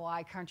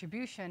ROI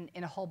contribution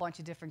in a whole bunch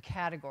of different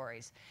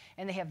categories.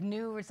 And they have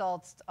new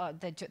results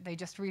that they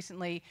just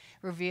recently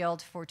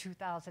revealed for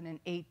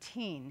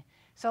 2018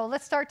 So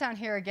let's start down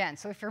here again.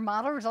 So if your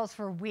model results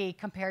were weak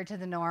compared to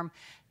the norm,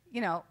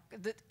 I'm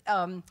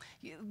going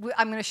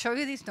to show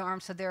you these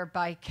norms, so they're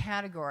by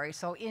category.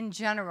 So in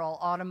general,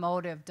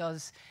 automotive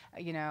does,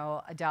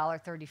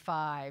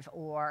 $1.35,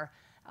 or,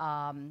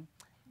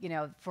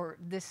 for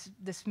this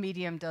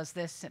medium does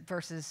this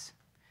versus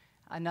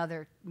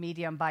another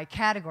medium by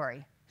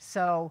category.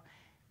 So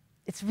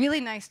it's really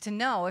nice to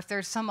know if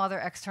there's some other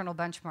external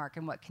benchmark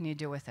and what can you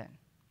do with it.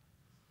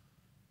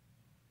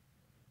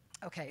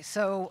 Okay,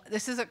 so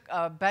this is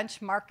a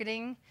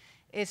Benchmarking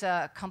is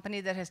a company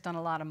that has done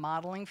a lot of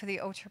modeling for the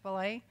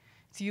OAAA.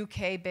 It's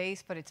UK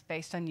based, but it's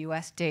based on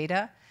US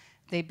data.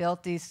 They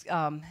built these,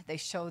 they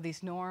show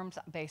these norms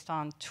based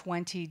on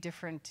 20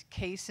 different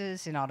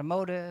cases in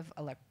automotive,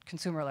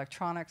 consumer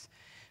electronics,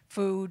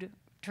 food,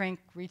 drink,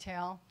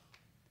 retail.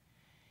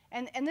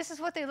 And this is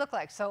what they look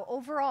like. So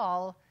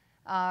overall,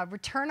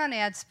 return on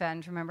ad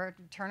spend, remember,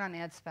 return on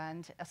ad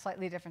spend,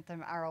 slightly different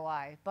than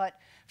ROI. But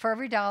for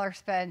every dollar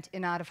spent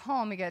in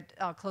out-of-home, you get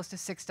close to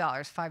 $6,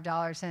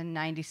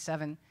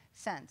 $5.97.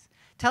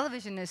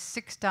 Television is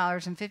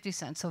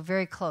 $6.50, so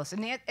very close.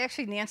 And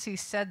actually, Nancy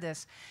said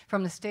this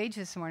from the stage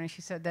this morning.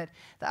 She said that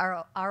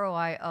the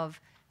ROI of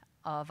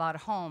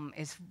out-of-home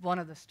is one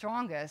of the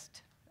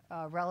strongest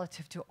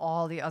relative to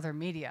all the other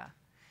media.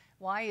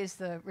 Why is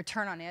the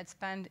return on ad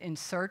spend in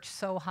search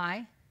so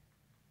high?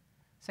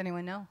 Does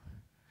anyone know?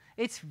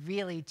 It's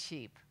really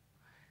cheap,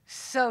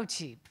 so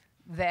cheap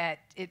that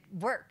it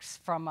works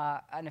from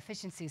an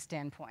efficiency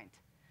standpoint.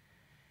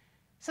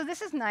 So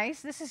this is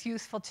nice. This is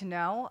useful to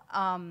know.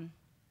 And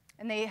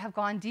they have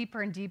gone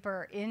deeper and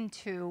deeper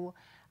into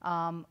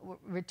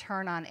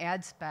return on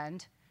ad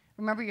spend.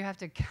 Remember, you have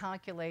to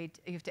calculate,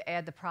 you have to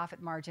add the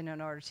profit margin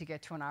in order to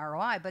get to an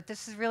ROI. But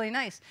this is really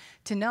nice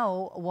to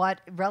know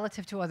what,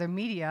 relative to other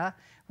media,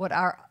 what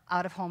our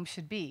out-of-home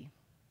should be.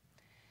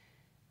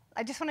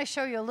 I just want to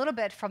show you a little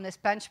bit from this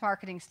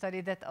benchmarking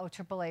study that the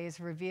OAAA has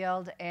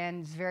revealed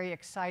and is very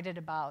excited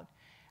about.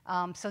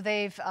 So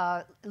they've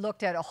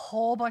looked at a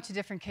whole bunch of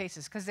different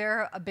cases because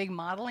they're a big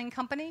modeling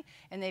company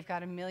and they've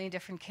got a million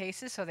different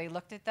cases. So they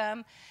looked at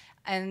them,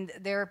 and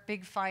their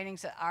big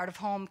findings that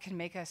out-of-home can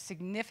make a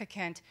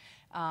significant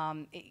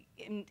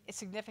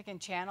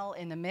channel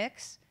in the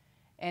mix.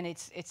 And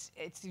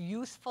it's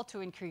useful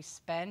to increase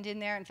spend in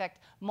there. In fact,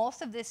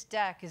 most of this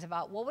deck is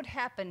about what would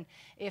happen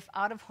if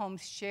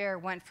out-of-home's share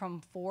went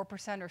from 4% or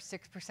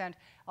 6%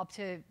 up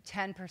to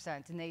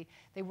 10%. And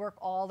they work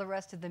all the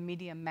rest of the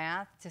media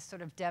math to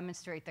sort of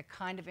demonstrate the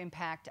kind of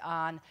impact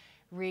on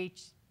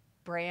reach,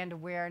 brand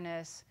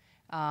awareness,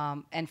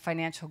 and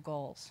financial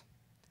goals.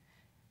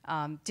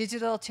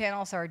 Digital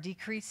channels are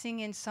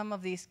decreasing in some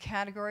of these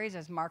categories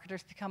as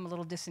marketers become a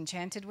little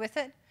disenchanted with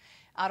it.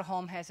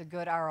 Out-of-home has a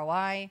good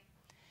ROI.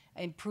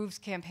 Improves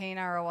campaign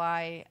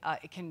ROI,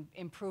 it can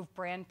improve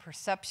brand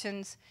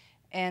perceptions,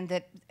 and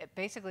that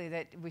basically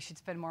that we should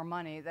spend more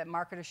money, that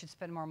marketers should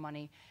spend more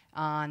money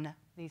on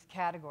these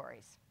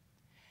categories.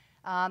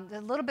 There's a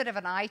little bit of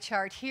an eye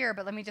chart here,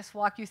 but let me just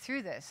walk you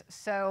through this.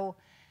 So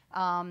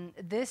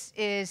this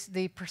is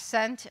the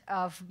percent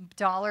of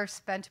dollars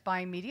spent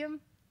by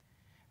medium,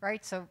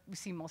 right? So we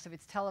see most of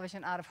it's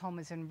television, out-of-home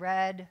is in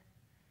red.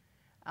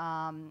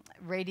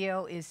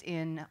 Radio is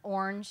in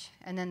orange,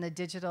 and then the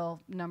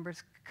digital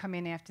numbers come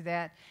in after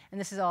that, and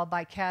this is all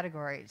by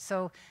category.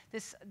 So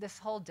this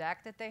whole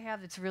deck that they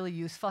have that's really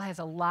useful has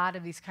a lot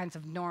of these kinds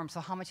of norms. So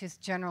how much is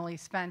generally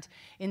spent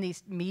in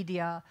these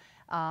media,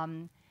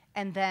 and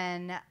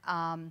then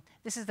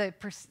this is the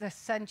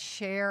percent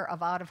share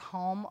of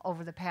out-of-home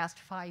over the past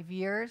 5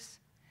 years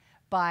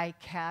by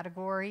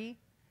category.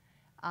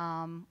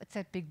 What's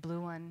that big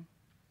blue one?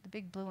 The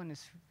big blue one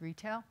is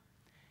retail.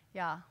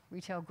 Yeah,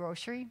 retail,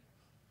 grocery,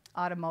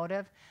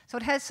 automotive. So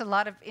it has a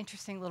lot of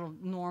interesting little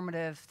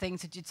normative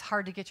things that it's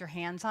hard to get your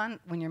hands on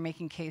when you're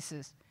making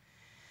cases.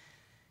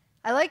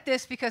 I like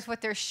this because what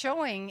they're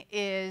showing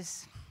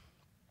is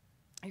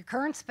your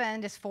current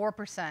spend is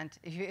 4%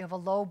 if you have a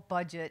low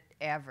budget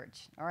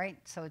average, all right?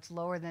 So it's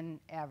lower than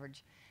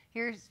average.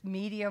 Here's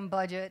medium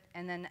budget,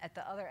 and then at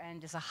the other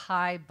end is a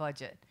high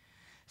budget.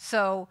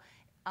 So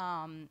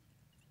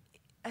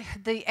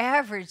the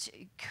average,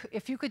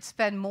 if you could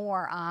spend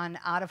more on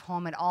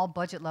out-of-home at all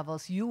budget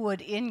levels, you would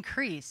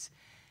increase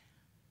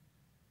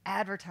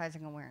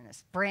advertising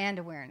awareness, brand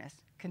awareness,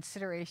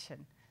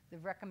 consideration, the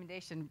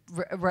recommendation,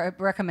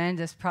 recommend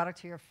this product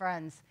to your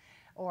friends,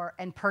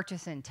 and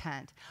purchase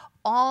intent.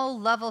 All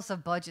levels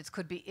of budgets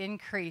could be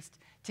increased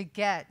to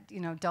get,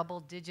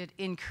 double-digit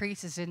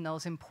increases in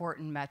those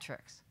important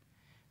metrics,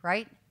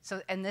 right?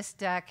 So, and this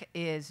deck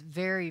is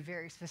very,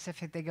 very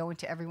specific. They go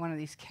into every one of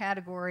these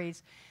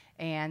categories,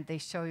 and they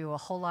show you a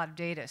whole lot of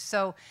data.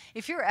 So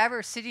if you're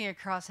ever sitting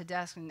across a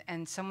desk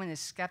and someone is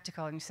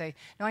skeptical and you say,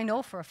 no, I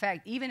know for a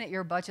fact, even at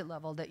your budget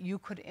level, that you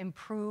could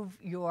improve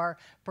your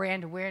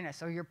brand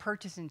awareness or your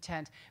purchase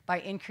intent by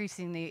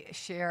increasing the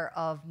share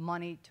of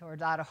money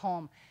toward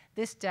out-of-home,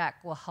 this deck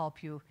will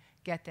help you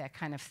get that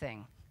kind of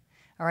thing.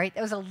 All right,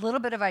 that was a little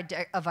bit of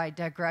a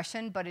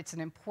digression, but it's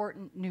an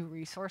important new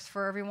resource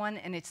for everyone,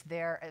 and it's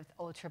there at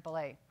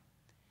OAAA.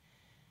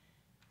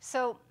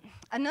 So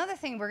another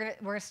thing,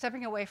 we're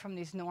stepping away from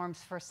these norms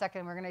for a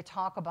second. We're going to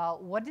talk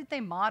about what did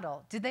they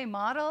model? Did they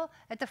model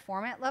at the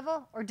format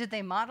level, or did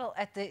they model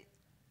at the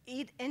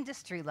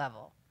industry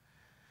level?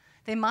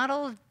 They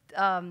modeled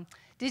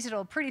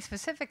digital pretty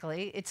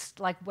specifically. It's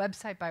like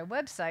website by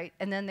website,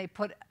 and then they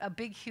put a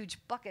big, huge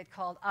bucket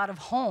called out of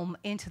home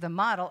into the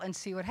model and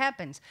see what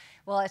happens.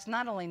 Well, it's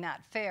not only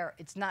not fair,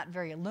 it's not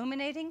very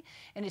illuminating,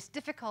 and it's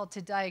difficult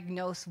to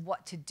diagnose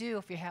what to do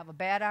if you have a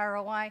bad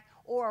ROI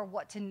or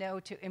what to know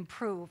to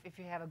improve if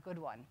you have a good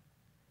one.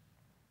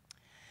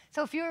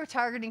 So if you were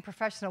targeting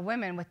professional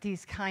women with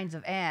these kinds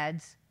of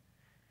ads,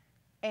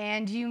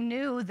 and you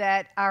knew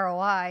that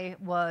ROI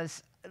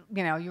was,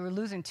 you know, you were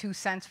losing 2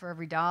 cents for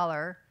every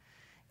dollar,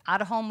 out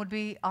of home would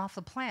be off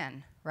the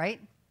plan, right?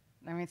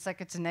 I mean, it's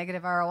like it's a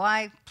negative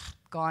ROI,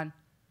 gone,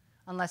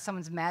 unless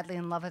someone's madly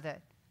in love with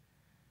it.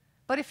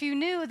 But if you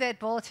knew that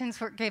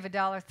bulletins gave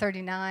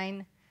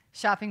 $1.39,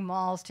 shopping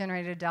malls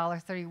generated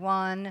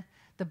 $1.31,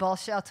 the ball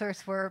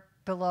shelters were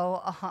below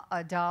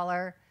a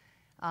dollar,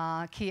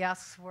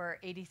 kiosks were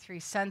 83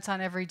 cents on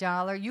every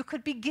dollar, you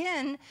could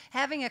begin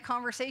having a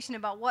conversation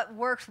about what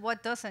works,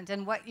 what doesn't,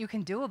 and what you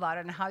can do about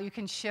it and how you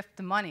can shift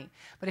the money.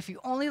 But if you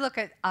only look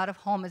at out of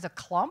home as a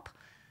clump,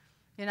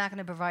 you're not going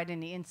to provide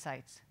any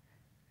insights.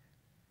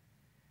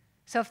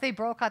 So if they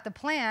broke out the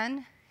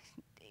plan,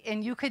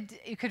 and you could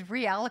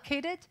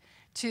reallocate it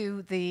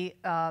to the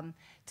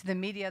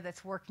media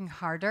that's working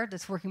harder,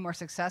 that's working more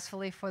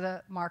successfully for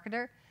the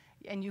marketer,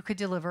 and you could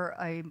deliver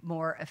a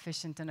more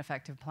efficient and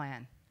effective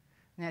plan.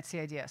 And that's the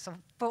idea. So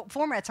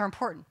formats are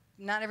important.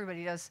 Not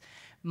everybody does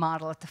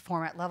model at the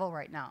format level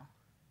right now.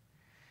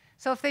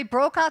 So if they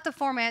broke out the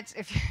formats,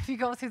 if you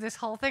go through this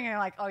whole thing and you're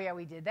like, oh yeah,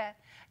 we did that,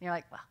 and you're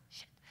like, well,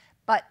 shit.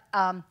 But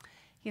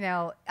you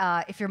know,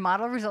 if your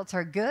model results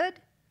are good,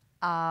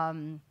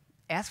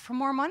 ask for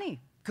more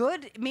money.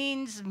 Good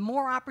means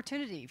more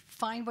opportunity.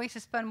 Find ways to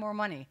spend more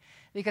money,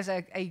 because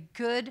a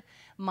good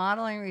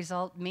modeling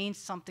result means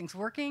something's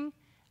working.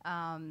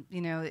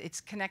 You know,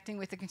 it's connecting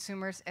with the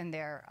consumers and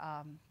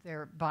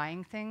they're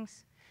buying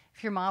things.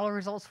 If your model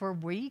results were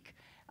weak,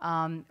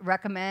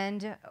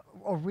 recommend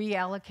or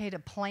reallocate a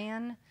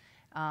plan,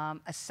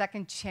 a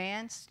second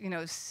chance. You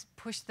know,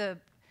 push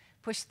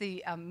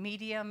the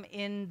medium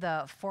in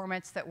the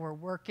formats that were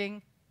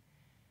working.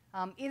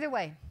 Either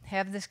way,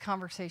 have this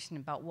conversation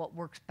about what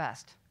works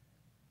best.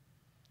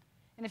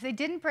 And if they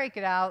didn't break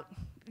it out,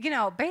 you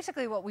know,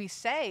 basically what we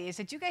say is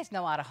that you guys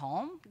know out of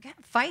home.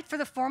 Fight for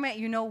the format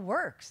you know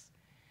works.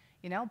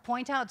 You know,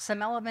 point out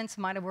some elements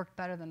might have worked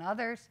better than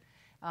others.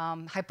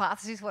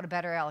 Hypotheses what a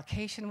better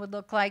allocation would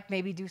look like.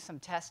 Maybe do some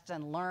tests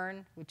and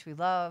learn, which we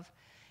love.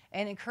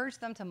 And encourage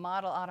them to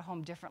model out of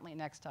home differently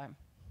next time.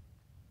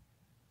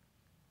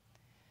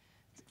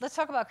 Let's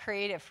talk about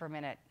creative for a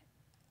minute.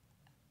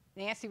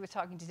 Nancy was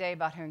talking today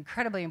about how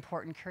incredibly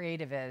important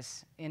creative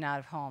is in out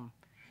of home.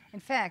 In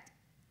fact,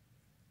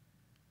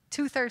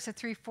 2/3 to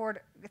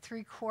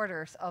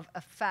 3/4 of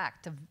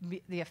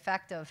the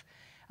effect of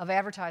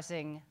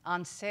advertising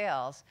on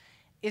sales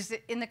is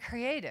in the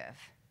creative.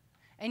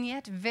 And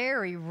yet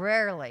very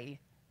rarely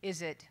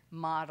is it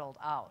modeled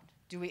out.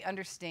 Do we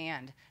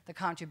understand the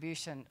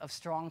contribution of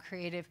strong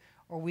creative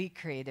or weak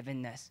creative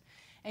in this?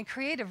 And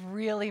creative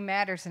really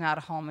matters in out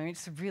of home. I mean,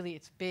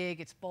 it's big,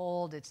 it's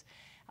bold, it's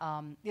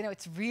you know,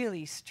 it's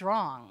really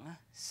strong.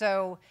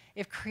 So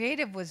if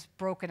creative was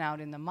broken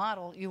out in the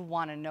model, you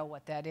want to know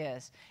what that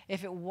is.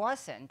 If it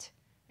wasn't,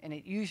 and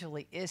it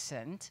usually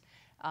isn't,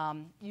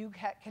 you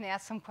can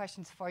ask some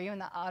questions for you,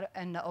 and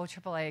the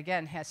OAAA,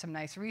 again, has some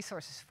nice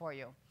resources for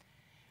you.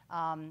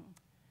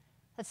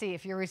 Let's see,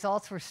 if your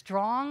results were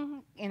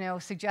strong, you know,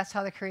 suggest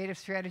how the creative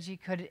strategy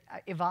could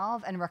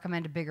evolve and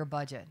recommend a bigger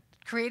budget.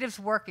 Creative's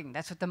working,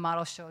 that's what the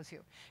model shows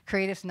you.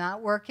 Creative's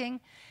not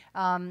working,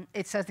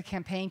 it says the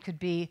campaign could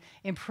be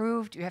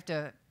improved. You have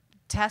to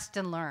test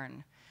and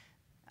learn,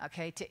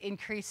 okay, to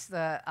increase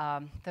the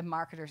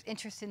marketer's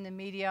interest in the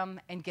medium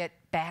and get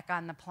back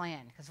on the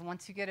plan. Because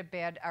once you get a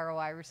bad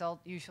ROI result,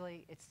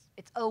 usually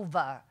it's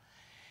over.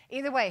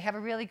 Either way, have a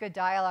really good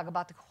dialogue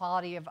about the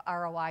quality of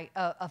ROI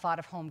of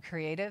out-of-home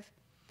creative.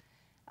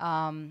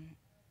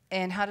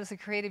 And how does the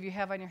creative you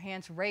have on your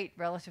hands rate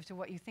relative to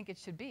what you think it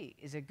should be?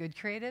 Is it good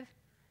creative?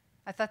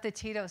 I thought that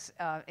Tito's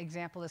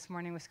example this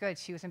morning was good.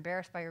 She was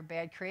embarrassed by her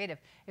bad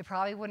creative. It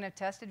probably wouldn't have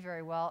tested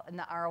very well, and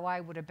the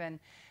ROI would have been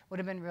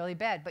really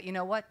bad. But you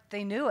know what?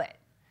 They knew it,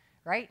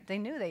 right? They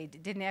knew they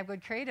didn't have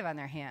good creative on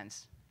their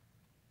hands.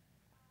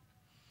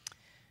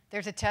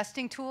 There's a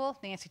testing tool.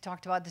 Nancy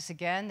talked about this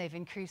again. They've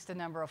increased the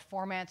number of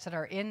formats that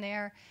are in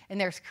there,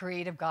 and there's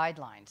creative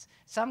guidelines.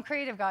 Some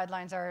creative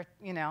guidelines are,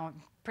 you know,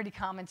 pretty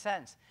common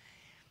sense.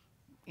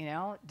 You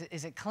know,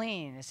 is it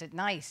clean? Is it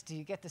nice? Do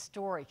you get the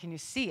story? Can you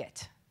see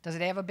it? Does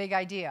it have a big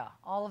idea?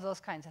 All of those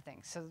kinds of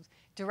things. So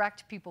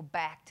direct people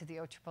back to the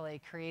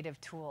OAAA creative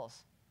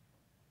tools.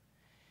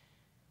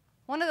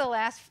 One of the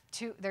last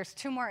two, there's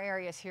two more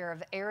areas here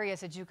of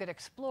areas that you could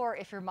explore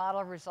if your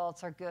model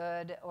results are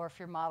good or if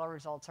your model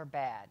results are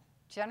bad.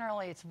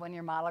 Generally, it's when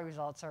your model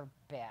results are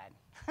bad.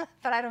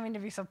 But I don't mean to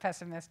be so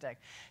pessimistic.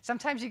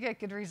 Sometimes you get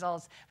good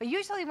results, but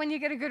usually when you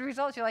get a good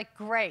result, you're like,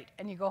 great,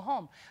 and you go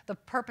home. The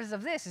purpose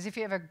of this is if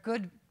you have a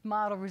good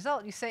model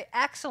result, you say,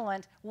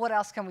 excellent, what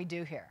else can we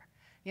do here?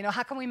 You know,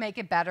 how can we make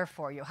it better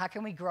for you? How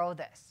can we grow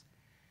this?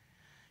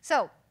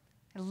 So,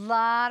 a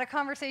lot of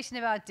conversation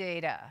about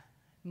data.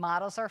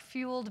 Models are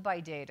fueled by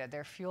data.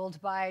 They're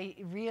fueled by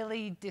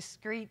really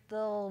discrete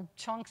little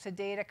chunks of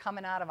data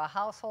coming out of a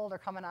household or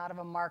coming out of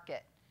a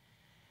market.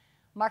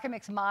 Market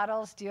mix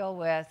models deal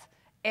with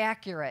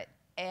accurate,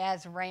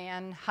 as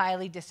ran,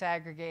 highly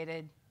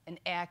disaggregated, and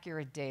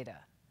accurate data.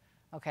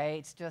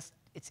 Okay,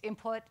 it's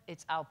input,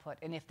 it's output.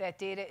 And if that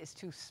data is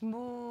too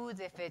smooth,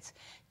 if it's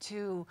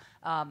too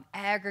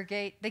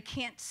aggregate, they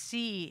can't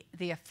see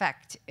the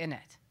effect in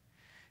it.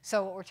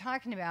 So what we're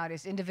talking about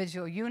is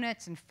individual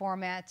units and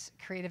formats,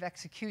 creative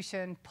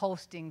execution,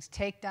 postings,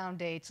 takedown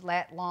dates,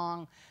 lat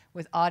long,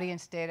 with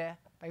audience data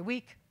by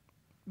week,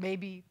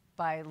 maybe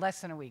by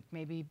less than a week,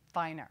 maybe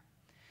finer.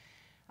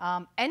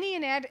 Any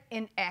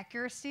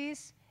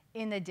inaccuracies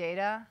in the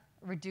data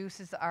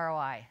reduces the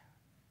ROI.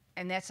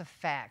 And that's a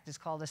fact. It's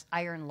called this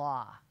iron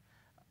law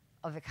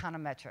of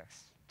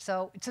econometrics.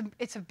 So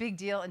it's a big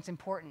deal and it's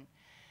important.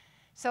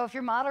 So if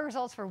your model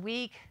results were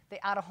weak, the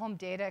out-of-home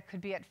data could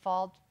be at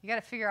fault. You got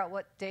to figure out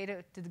what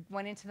data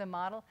went into the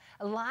model.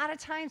 A lot of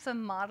times the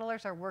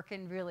modelers are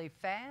working really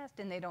fast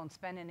and they don't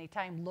spend any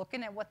time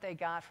looking at what they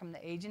got from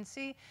the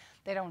agency.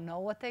 They don't know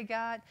what they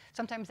got.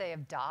 Sometimes they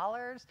have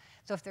dollars.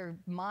 So if they're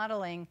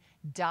modeling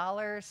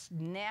dollars,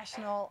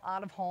 national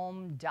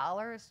out-of-home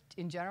dollars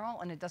in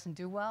general, and it doesn't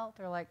do well,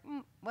 they're like,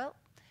 well,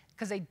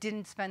 because they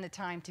didn't spend the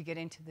time to get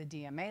into the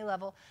DMA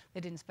level. They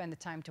didn't spend the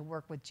time to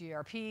work with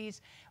GRPs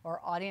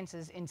or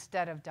audiences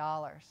instead of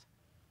dollars.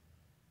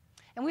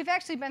 And we've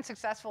actually been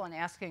successful in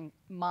asking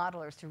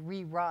modelers to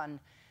rerun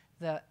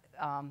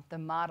the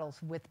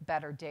models with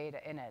better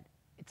data in it.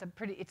 It's a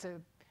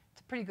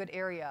pretty good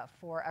area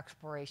for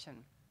exploration.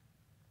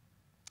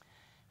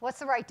 What's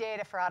the right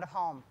data for out of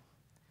home?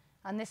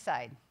 On this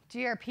side,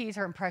 GRPs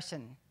are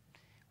impression.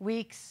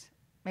 Weeks,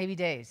 maybe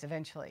days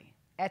eventually.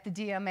 At the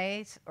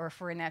DMAs, or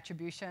for an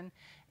attribution,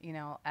 you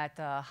know, at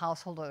the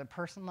household or the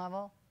person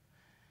level.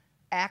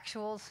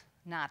 Actuals,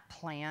 not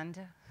planned.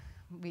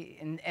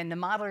 And the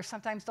modelers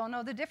sometimes don't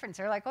know the difference.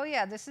 They're like, oh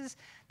yeah, this is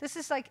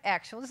like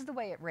actual. This is the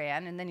way it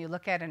ran. And then you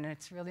look at it and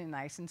it's really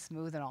nice and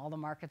smooth and all the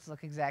markets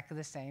look exactly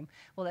the same.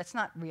 Well, that's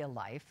not real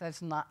life.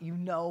 That's not, you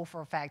know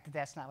for a fact that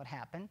that's not what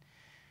happened.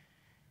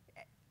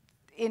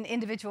 In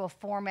individual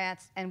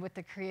formats and with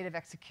the creative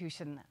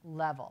execution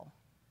level,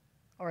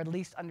 or at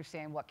least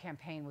understand what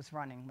campaign was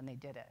running when they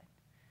did it.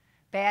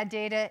 Bad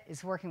data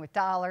is working with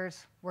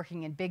dollars,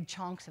 working in big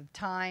chunks of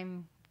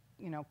time,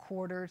 you know,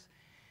 quarters.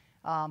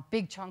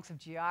 Big chunks of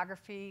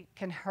geography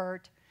can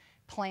hurt.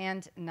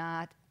 Planned,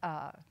 not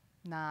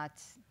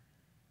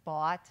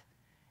bought.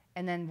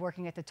 And then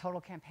working at the total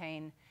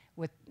campaign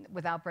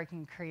without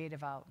breaking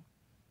creative out.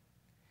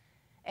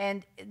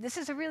 And this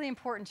is a really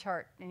important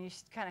chart, and you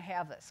should kind of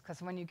have this,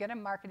 because when you get a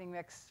marketing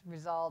mix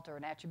result or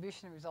an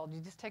attribution result,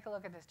 you just take a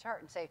look at this chart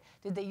and say,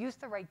 did they use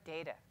the right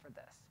data for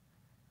this?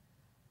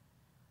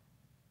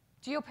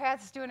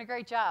 Geopath is doing a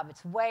great job.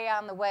 It's way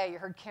on the way. You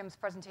heard Kim's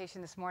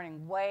presentation this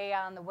morning, way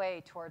on the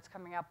way towards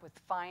coming up with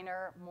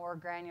finer, more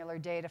granular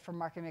data for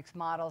market mix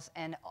models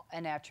and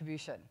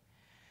attribution.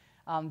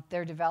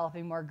 They're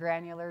developing more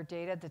granular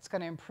data that's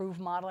going to improve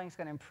modeling. It's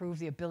going to improve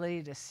the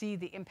ability to see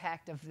the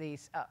impact of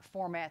these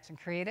formats and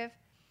creative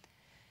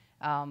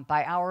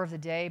by hour of the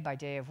day, by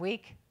day of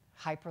week,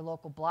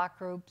 hyperlocal block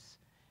groups,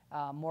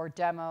 more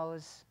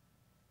demos,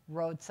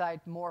 roadside,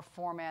 more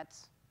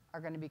formats are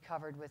going to be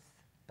covered with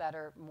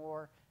better,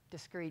 more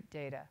discrete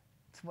data.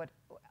 It's what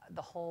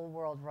the whole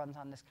world runs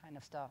on, this kind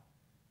of stuff.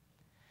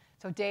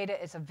 So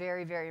data is a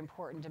very, very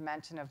important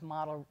dimension of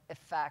model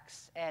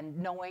effects, and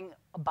knowing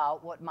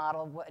about what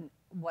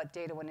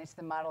data went into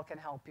the model can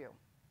help you.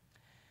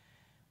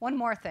 One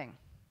more thing.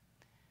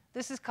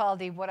 This is called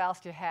the what else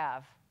do you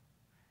have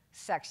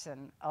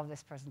section of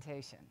this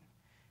presentation.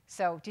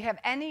 So do you have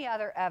any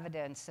other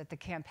evidence that the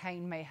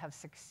campaign may have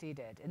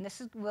succeeded? And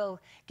this will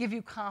give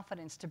you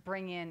confidence to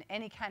bring in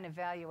any kind of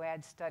value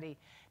add study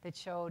that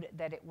showed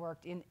that it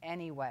worked in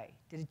any way.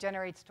 Did it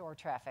generate store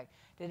traffic?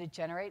 Did it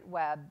generate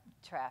web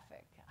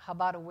traffic? How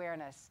about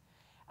awareness?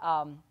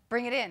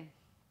 Bring it in.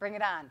 Bring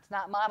it on. It's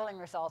not modeling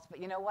results, but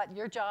you know what?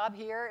 Your job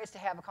here is to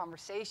have a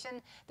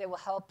conversation that will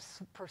help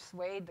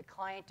persuade the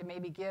client to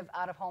maybe give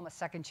out of home a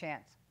second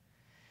chance.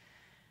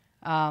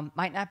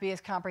 Might not be as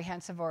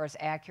comprehensive or as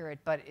accurate,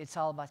 but it's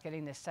all about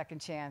getting this second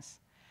chance.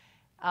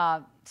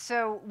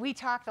 So we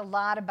talked a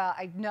lot about,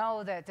 I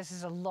know that this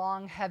is a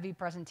long, heavy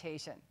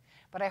presentation,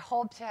 but I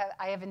hope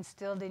I have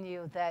instilled in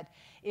you that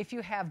if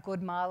you have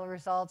good model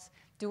results,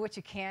 do what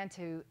you can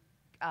to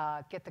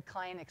get the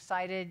client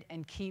excited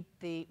and keep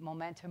the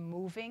momentum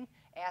moving.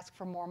 Ask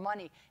for more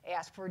money.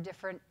 Ask for a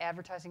different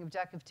advertising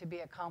objective to be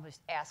accomplished.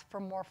 Ask for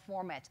more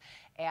formats.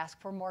 Ask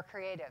for more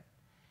creative.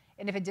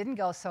 And if it didn't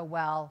go so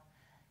well,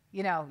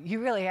 you know, you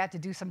really have to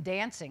do some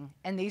dancing.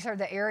 And these are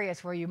the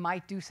areas where you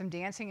might do some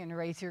dancing and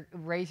raise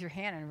your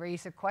hand and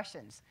raise the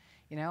questions.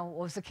 You know,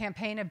 what was the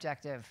campaign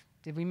objective?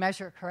 Did we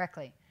measure it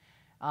correctly?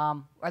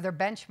 Are there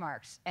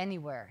benchmarks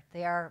anywhere?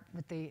 They are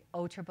with the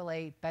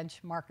OAAA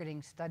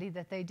benchmarking study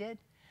that they did.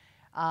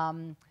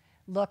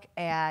 Look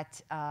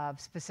at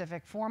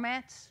specific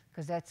formats,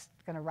 because that's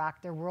going to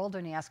rock their world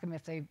when you ask them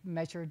if they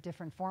measure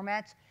different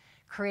formats.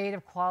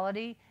 Creative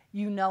quality,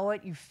 you know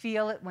it, you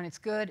feel it. When it's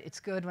good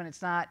when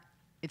it's not,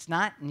 it's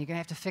not, and you're going to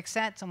have to fix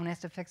that. Someone has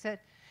to fix it.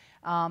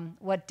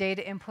 What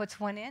data inputs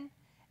went in,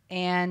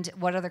 and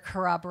what other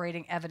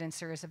corroborating evidence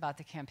there is about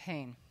the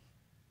campaign.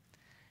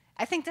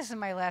 I think this is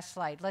my last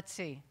slide. Let's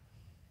see.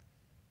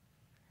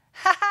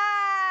 Ha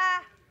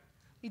ha!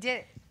 We did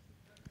it.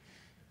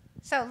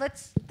 So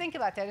let's think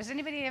about that. Does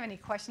anybody have any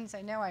questions?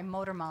 I know I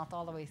motor mouth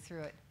all the way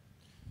through it.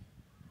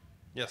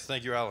 Yes,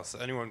 thank you, Alice.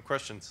 Anyone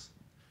questions?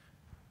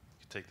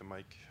 You can take the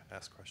mic,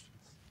 ask questions.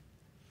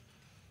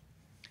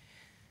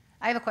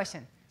 I have a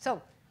question.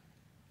 So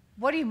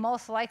what are you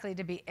most likely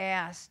to be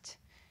asked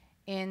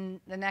in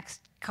the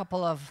next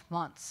couple of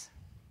months?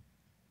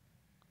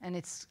 And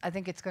I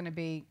think it's going to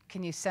be,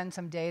 can you send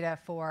some data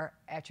for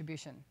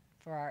attribution,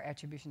 for our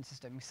attribution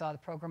system? We saw the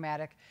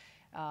programmatic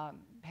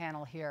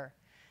panel here.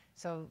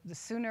 So the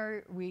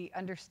sooner we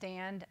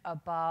understand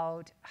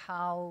about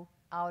how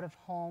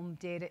out-of-home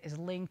data is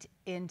linked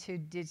into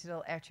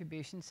digital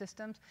attribution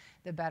systems,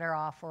 the better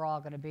off we're all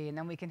going to be. And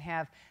then we can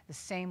have the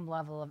same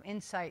level of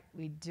insight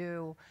we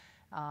do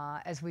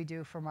as we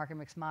do for market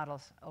mix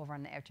models over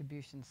on the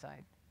attribution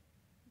side.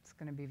 It's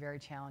going to be very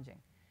challenging.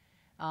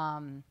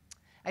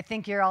 I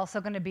think you're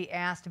also going to be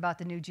asked about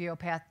the new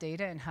GeoPath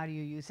data and how do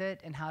you use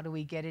it and how do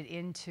we get it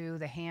into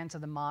the hands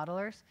of the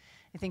modelers.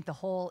 I think the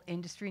whole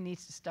industry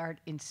needs to start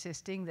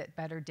insisting that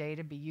better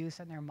data be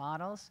used on their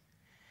models.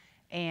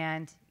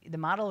 And the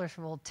modelers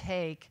will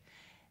take,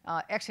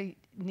 actually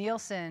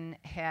Nielsen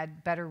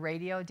had better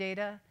radio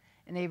data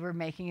and they were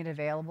making it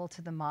available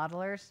to the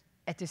modelers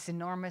at this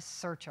enormous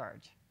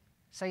surcharge.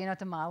 So you know what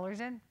the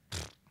modelers in?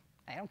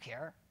 They don't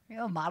care. You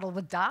know, model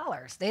with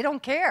dollars. They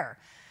don't care.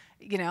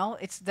 You know,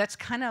 that's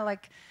kind of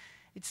like,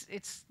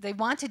 they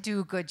want to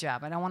do a good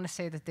job. I don't want to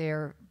say that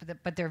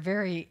but they're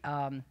very,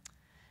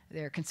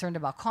 they're concerned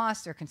about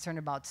cost, they're concerned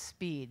about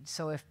speed.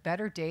 So if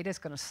better data is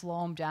going to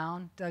slow them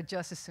down, they'll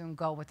just as soon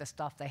go with the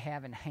stuff they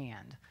have in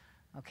hand.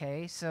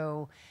 Okay,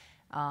 so,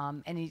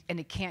 and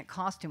it can't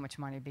cost too much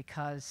money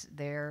because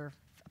they're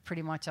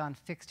pretty much on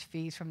fixed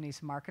fees from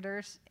these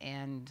marketers.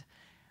 And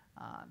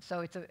so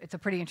it's a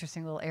pretty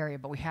interesting little area,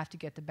 but we have to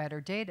get the better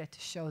data to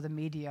show the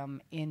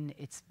medium in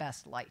its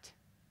best light.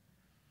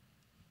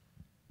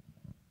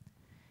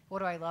 What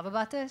do I love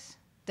about this?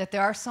 That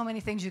there are so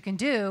many things you can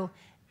do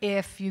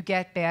if you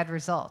get bad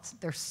results.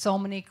 There's so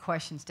many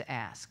questions to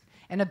ask.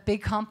 And the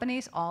big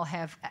companies all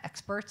have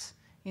experts.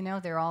 You know,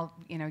 they're all,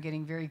 you know,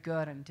 getting very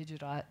good on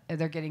digital,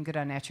 they're getting good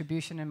on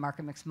attribution and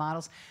market mix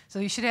models. So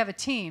you should have a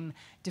team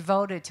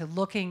devoted to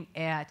looking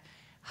at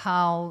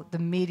how the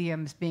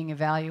medium's being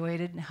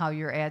evaluated, how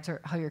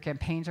your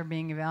campaigns are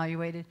being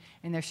evaluated,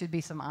 and there should be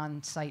some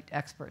on-site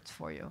experts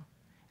for you.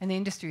 And the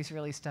industry is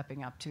really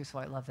stepping up too, so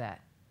I love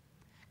that.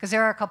 Because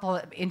there are a couple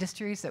of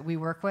industries that we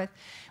work with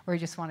where you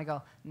just want to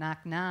go, knock,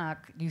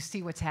 knock, you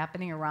see what's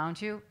happening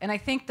around you. And I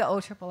think the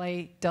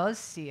OAAA does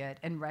see it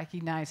and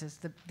recognizes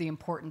the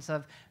importance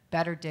of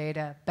better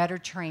data, better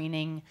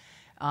training,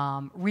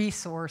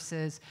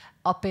 resources,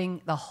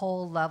 upping the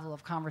whole level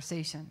of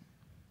conversation.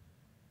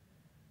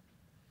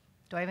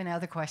 Do I have any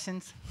other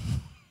questions?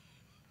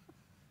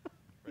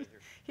 Right here.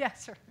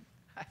 Yes, sir.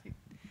 Hi.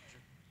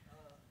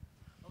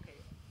 Okay.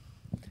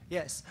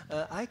 Yes,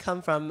 I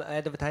come from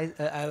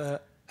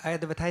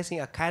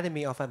Advertising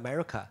Academy of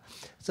America.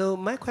 So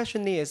my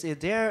question is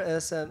there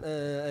some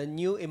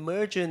new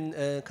emerging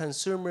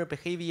consumer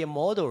behavior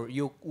model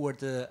you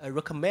would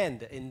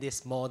recommend in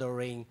this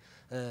modeling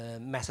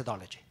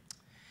methodology?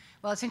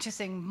 Well, it's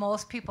interesting.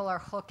 Most people are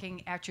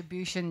hooking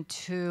attribution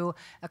to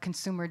a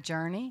consumer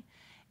journey.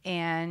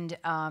 And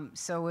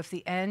so if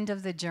the end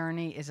of the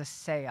journey is a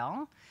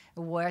sale,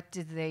 what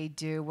did they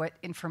do? What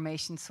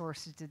information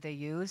sources did they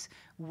use?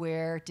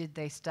 Where did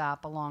they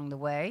stop along the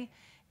way?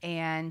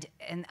 And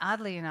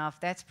oddly enough,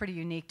 that's pretty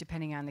unique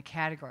depending on the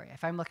category.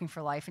 If I'm looking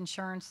for life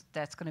insurance,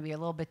 that's going to be a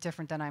little bit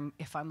different than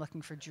if I'm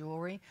looking for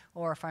jewelry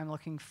or if I'm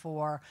looking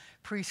for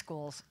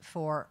preschools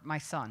for my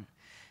son.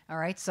 All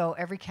right, so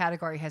every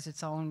category has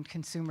its own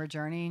consumer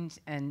journey,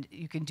 and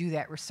you can do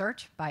that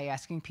research by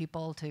asking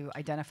people to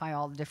identify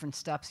all the different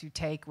steps you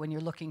take when you're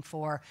looking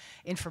for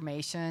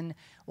information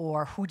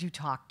or who do you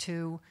talk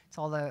to. It's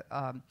all the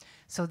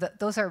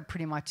those are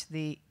pretty much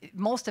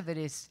most of it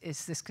is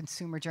this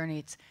consumer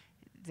journey.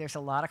 There's a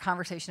lot of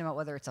conversation about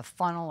whether it's a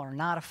funnel or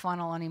not a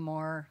funnel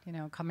anymore. You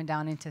know, coming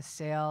down into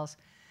sales.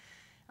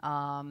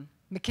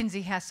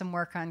 McKinsey has some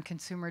work on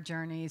consumer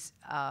journeys.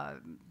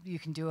 You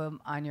can do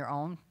them on your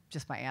own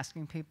just by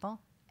asking people.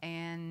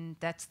 And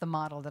that's the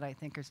model that I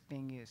think is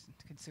being used,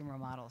 consumer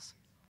models.